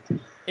is just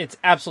it's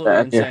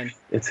absolutely insane.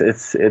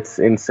 It's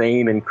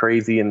insane and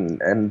crazy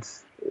and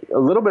a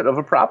little bit of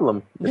a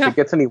problem if it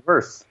gets any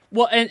worse.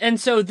 Well, and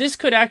so this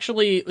could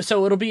actually,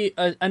 so it'll be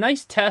a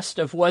nice test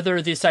of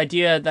whether this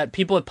idea that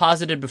people have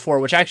posited before,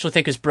 which I actually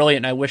think is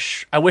brilliant, and I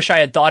wish I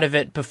had thought of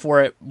it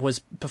before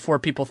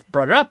people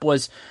brought it up,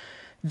 was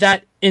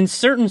that in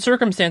certain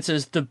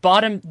circumstances,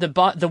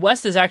 the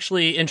West is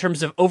actually, in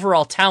terms of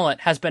overall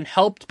talent, has been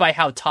helped by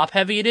how top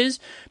heavy it is,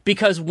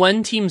 because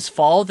when teams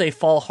fall, they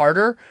fall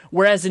harder.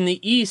 Whereas in the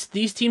East,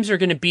 these teams are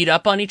going to beat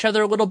up on each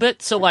other a little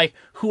bit. So like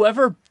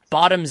whoever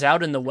bottoms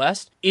out in the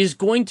West is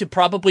going to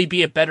probably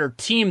be a better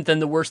team than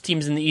the worst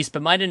teams in the East, but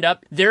might end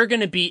up they're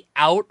going to be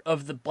out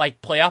of the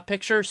playoff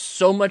picture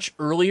so much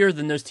earlier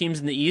than those teams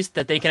in the East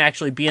that they can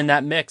actually be in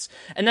that mix.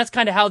 And that's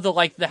kind of how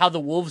the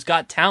Wolves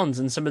got Towns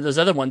and some of those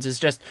other ones, is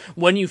just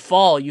when you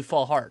fall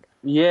hard.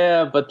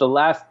 Yeah, but the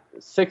last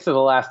 6 of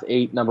the last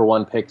 8 number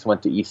 1 picks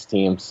went to East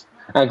teams.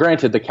 And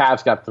granted, the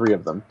Cavs got 3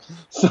 of them.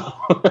 So,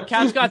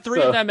 Cavs got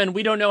 3 of them, and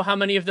we don't know how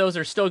many of those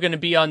are still going to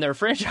be on their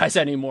franchise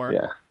anymore.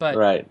 Yeah,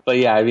 right. But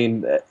yeah, I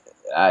mean,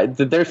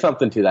 there's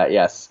something to that,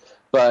 yes.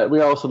 But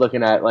we're also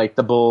looking at like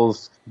the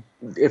Bulls.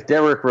 If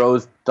Derrick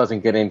Rose doesn't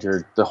get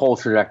injured, the whole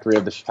trajectory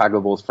of the Chicago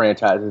Bulls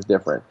franchise is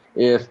different.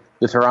 If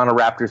the Toronto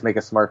Raptors make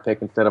a smart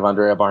pick instead of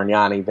Andrea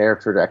Bargnani, their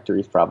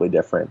trajectory is probably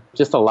different.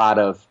 Just a lot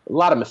of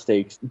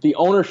mistakes. The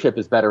ownership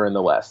is better in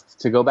the West.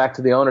 To go back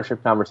to the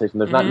ownership conversation,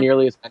 there's not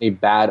nearly as many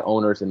bad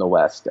owners in the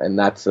West, and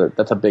that's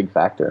a big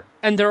factor.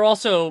 And there are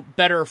also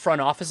better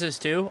front offices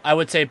too, I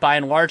would say, by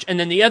and large. And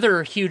then the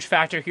other huge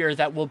factor here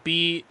that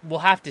we'll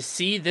have to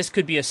see, this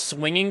could be a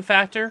swinging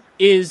factor,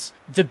 is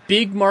the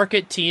big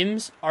market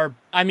teams are,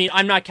 I mean,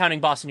 I'm not counting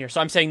Boston here, so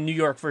I'm saying New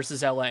York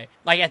versus LA.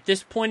 Like, at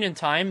this point in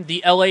time,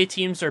 the LA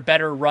teams are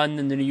better run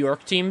than the New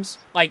York teams,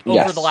 like,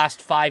 over the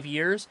last 5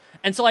 years.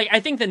 And so, like, I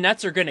think the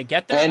Nets are going to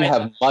get there. And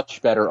have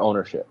much better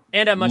ownership.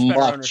 And have much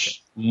better ownership.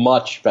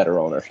 Much better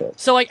ownership.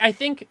 So, like, I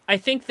think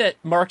that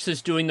Marks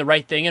is doing the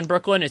right thing in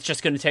Brooklyn. It's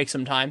just going to take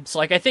some time. So,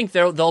 like, I think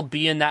they'll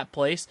be in that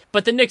place.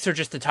 But the Knicks are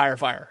just a tire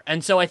fire.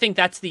 And so I think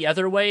that's the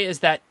other way, is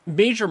that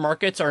major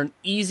markets are an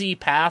easy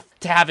path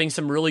to having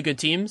some really good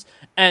teams.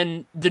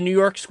 And the New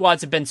York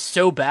squads have been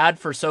so bad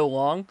for so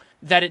long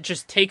that it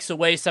just takes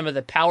away some of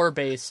the power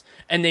base,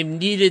 and they've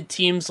needed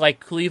teams like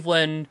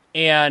Cleveland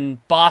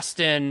and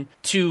Boston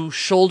to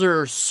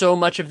shoulder so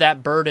much of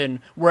that burden,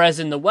 whereas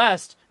in the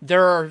West,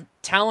 there are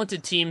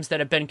talented teams that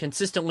have been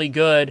consistently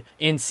good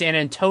in San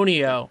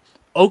Antonio.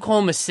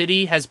 Oklahoma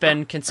City has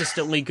been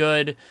consistently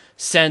good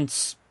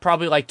since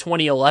probably like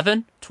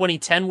 2011,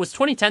 2010. Was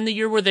 2010 the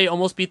year where they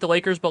almost beat the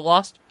Lakers but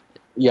lost?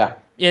 Yeah.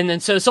 And then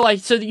so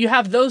you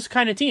have those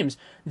kind of teams.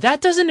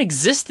 That doesn't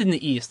exist in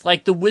the East.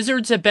 Like, the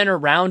Wizards have been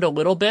around a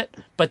little bit,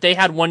 but they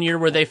had 1 year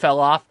where they fell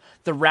off.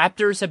 The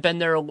Raptors have been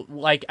there,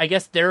 like, I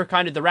guess the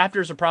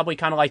Raptors are probably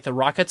kind of like the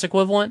Rockets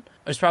equivalent.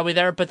 It's probably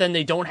there, but then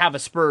they don't have a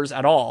Spurs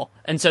at all.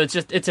 And so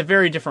it's a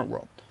very different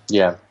world.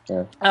 Yeah.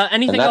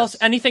 Anything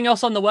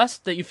else on the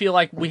West that you feel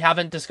like we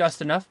haven't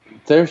discussed enough?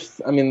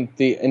 There's, I mean,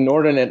 the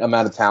inordinate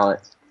amount of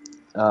talent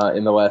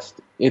in the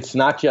West. It's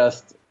not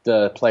just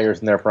the players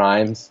in their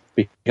primes,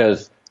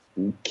 because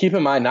keep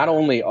in mind, not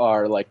only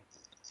are like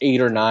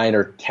 8 or 9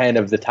 or 10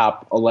 of the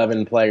top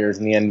 11 players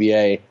in the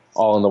NBA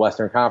all in the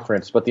Western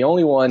Conference, but the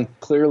only one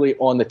clearly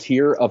on the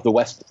tier of the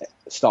West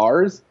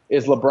stars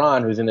is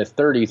LeBron, who's in his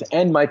 30s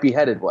and might be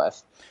headed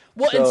west.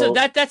 Well, and so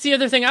that's the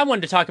other thing I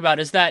wanted to talk about,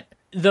 is that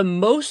the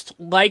most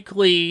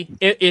likely,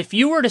 if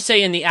you were to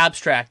say in the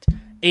abstract,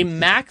 a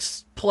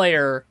max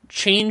player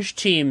changed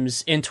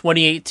teams in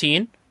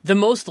 2018, the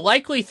most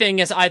likely thing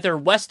is either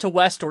west to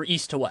west or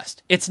east to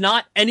west. It's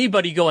not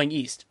anybody going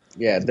east.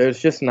 Yeah, there's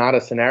just not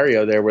a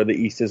scenario there where the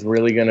East is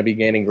really going to be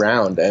gaining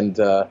ground. And,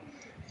 a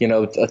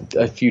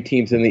few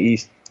teams in the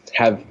East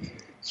have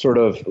sort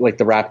of, like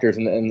the Raptors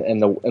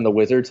and the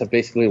Wizards, have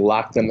basically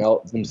locked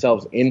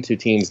themselves into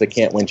teams that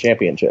can't win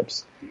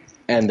championships.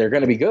 And they're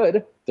going to be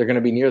good. They're going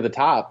to be near the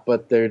top,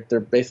 but they're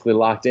basically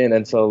locked in.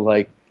 And so,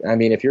 like, I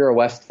mean, if you're a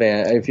West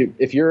fan,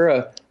 if you're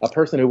a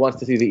person who wants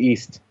to see the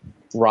East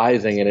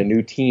rising and a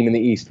new team in the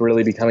East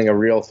really becoming a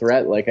real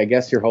threat, like, I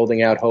guess you're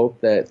holding out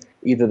hope that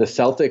either the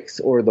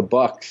Celtics or the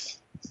Bucks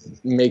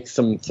make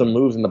some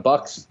moves. In the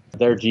Bucks,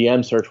 their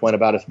GM search went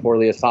about as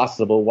poorly as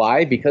possible.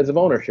 Why? Because of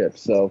ownership.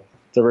 So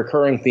it's a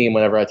recurring theme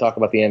whenever I talk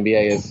about the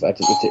NBA, is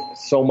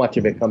so much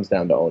of it comes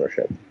down to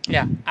ownership.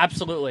 Yeah,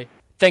 absolutely.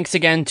 Thanks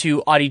again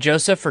to Adi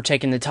Joseph for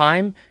taking the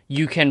time.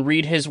 You can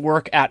read his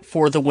work at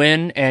For the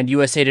Win and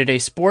USA Today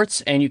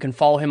Sports, and you can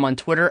follow him on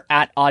Twitter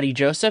at Adi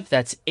Joseph.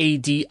 That's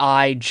ADIJOSEPH.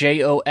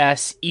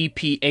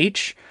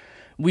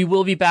 We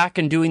will be back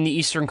and doing the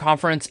Eastern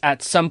Conference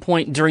at some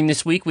point during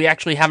this week. We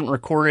actually haven't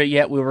recorded it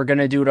yet. We were going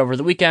to do it over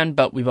the weekend,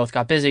 but we both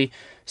got busy.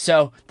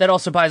 So that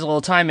also buys a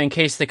little time in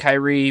case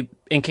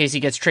he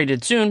gets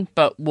traded soon,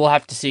 but we'll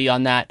have to see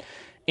on that.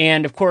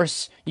 And of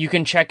course, you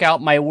can check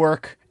out my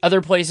work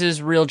other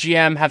places. Real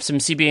GM, have some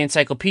CBA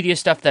Encyclopedia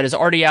stuff that is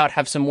already out,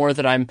 have some more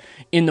that I'm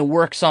in the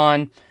works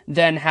on,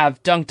 then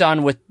have Dunked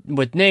On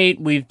with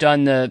Nate. We've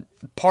done the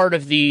part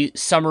of the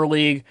Summer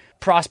League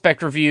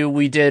prospect review.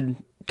 We did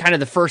kind of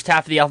the first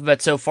half of the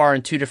alphabet so far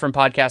in 2 different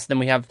podcasts. Then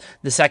we have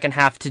the second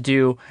half to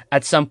do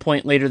at some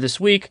point later this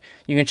week.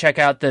 You can check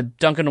out the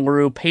Duncan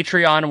LaRue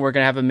Patreon, and we're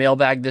going to have a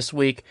mailbag this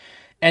week.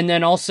 And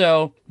then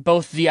also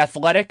both The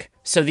Athletic.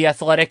 So The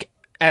Athletic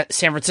at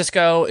San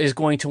Francisco is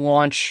going to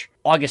launch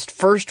August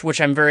 1st, which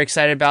I'm very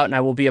excited about, and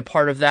I will be a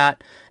part of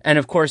that. And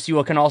of course,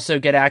 you can also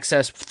get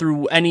access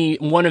through any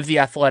one of the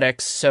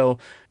Athletics. So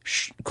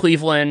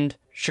Cleveland,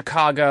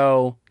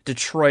 Chicago,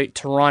 Detroit,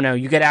 Toronto,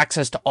 you get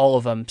access to all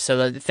of them.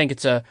 So I think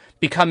it's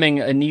becoming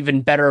an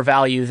even better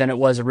value than it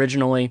was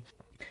originally.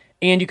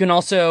 And you can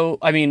also,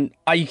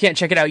 you can't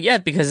check it out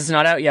yet because it's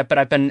not out yet, but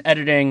I've been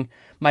editing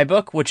my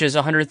book, which is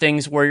 100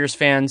 Things Warriors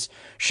Fans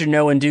Should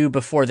Know and Do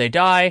Before They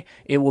Die.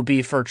 It will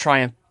be for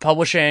Triumph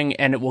Publishing,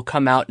 and it will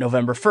come out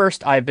November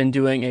 1st. I've been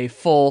doing a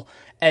full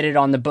edit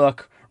on the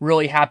book.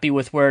 Really happy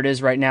with where it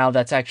is right now.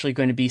 That's actually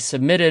going to be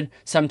submitted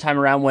sometime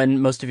around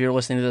when most of you are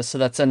listening to this, so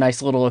that's a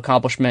nice little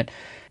accomplishment.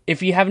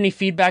 If you have any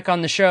feedback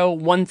on the show,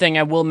 one thing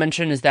I will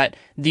mention is that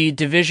the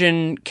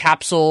Division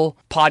Capsule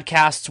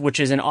podcasts, which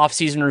is an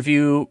off-season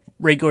review,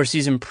 regular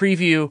season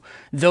preview,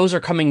 those are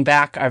coming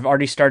back. I've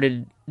already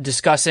started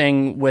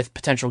discussing with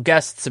potential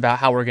guests about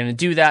how we're going to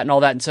do that and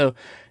all that. And so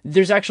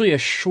there's actually a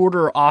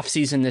shorter off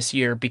season this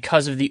year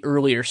because of the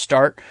earlier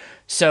start.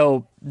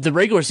 So the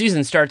regular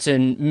season starts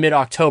in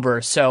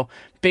mid-October. So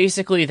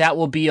basically that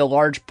will be a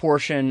large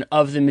portion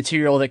of the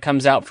material that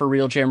comes out for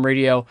Real Jam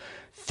Radio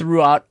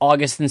throughout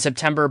August and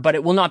September, but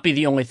it will not be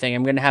the only thing.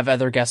 I'm going to have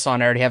other guests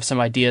on. I already have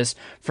some ideas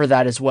for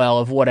that as well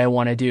of what I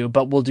want to do,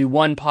 but we'll do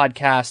one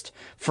podcast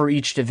for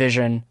each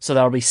division. So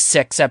that'll be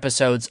 6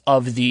 episodes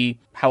of the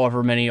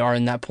however many are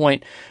in that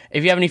point.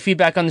 If you have any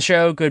feedback on the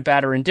show, good,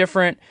 bad, or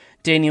indifferent,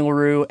 Danny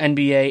Leroux,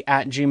 NBA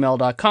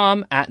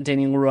 @gmail.com,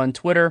 @Danny Leroux on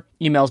Twitter.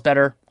 Email's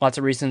better, lots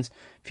of reasons.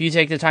 If you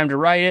take the time to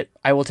write it,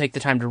 I will take the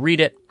time to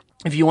read it.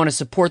 If you want to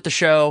support the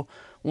show,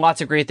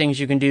 lots of great things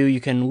you can do. You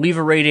can leave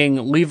a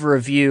rating, leave a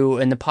review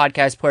in the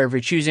podcast player of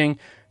your choosing.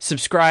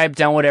 Subscribe,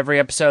 download every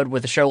episode.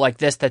 With a show like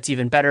this, that's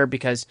even better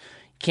because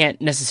you can't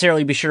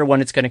necessarily be sure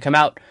when it's going to come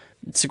out.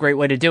 It's a great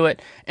way to do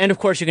it. And of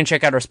course, you can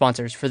check out our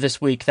sponsors for this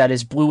week. That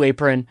is Blue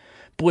Apron,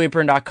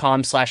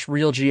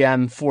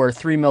 blueapron.com/realgm for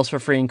 3 meals for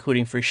free,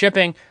 including free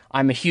shipping.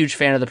 I'm a huge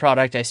fan of the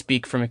product. I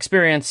speak from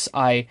experience.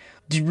 I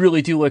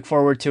really do look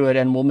forward to it,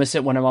 and we'll miss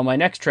it when I'm on my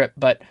next trip,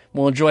 but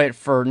we'll enjoy it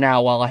for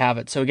now while I have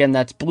it. So again,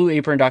 that's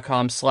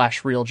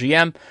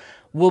blueapron.com/realgm.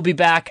 We'll be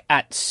back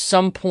at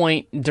some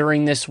point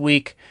during this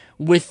week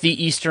with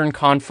the Eastern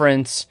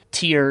Conference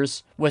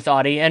tiers with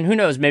Audie, and who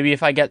knows, maybe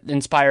if I get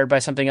inspired by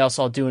something else,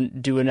 I'll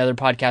do another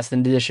podcast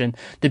in addition.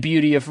 The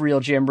beauty of Real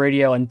Jam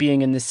Radio and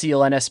being in the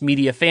CLNS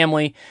media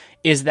family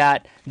is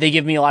that they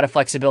give me a lot of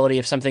flexibility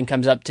if something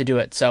comes up to do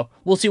it. So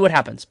we'll see what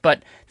happens.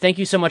 But thank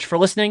you so much for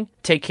listening.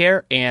 Take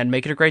care and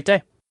make it a great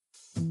day.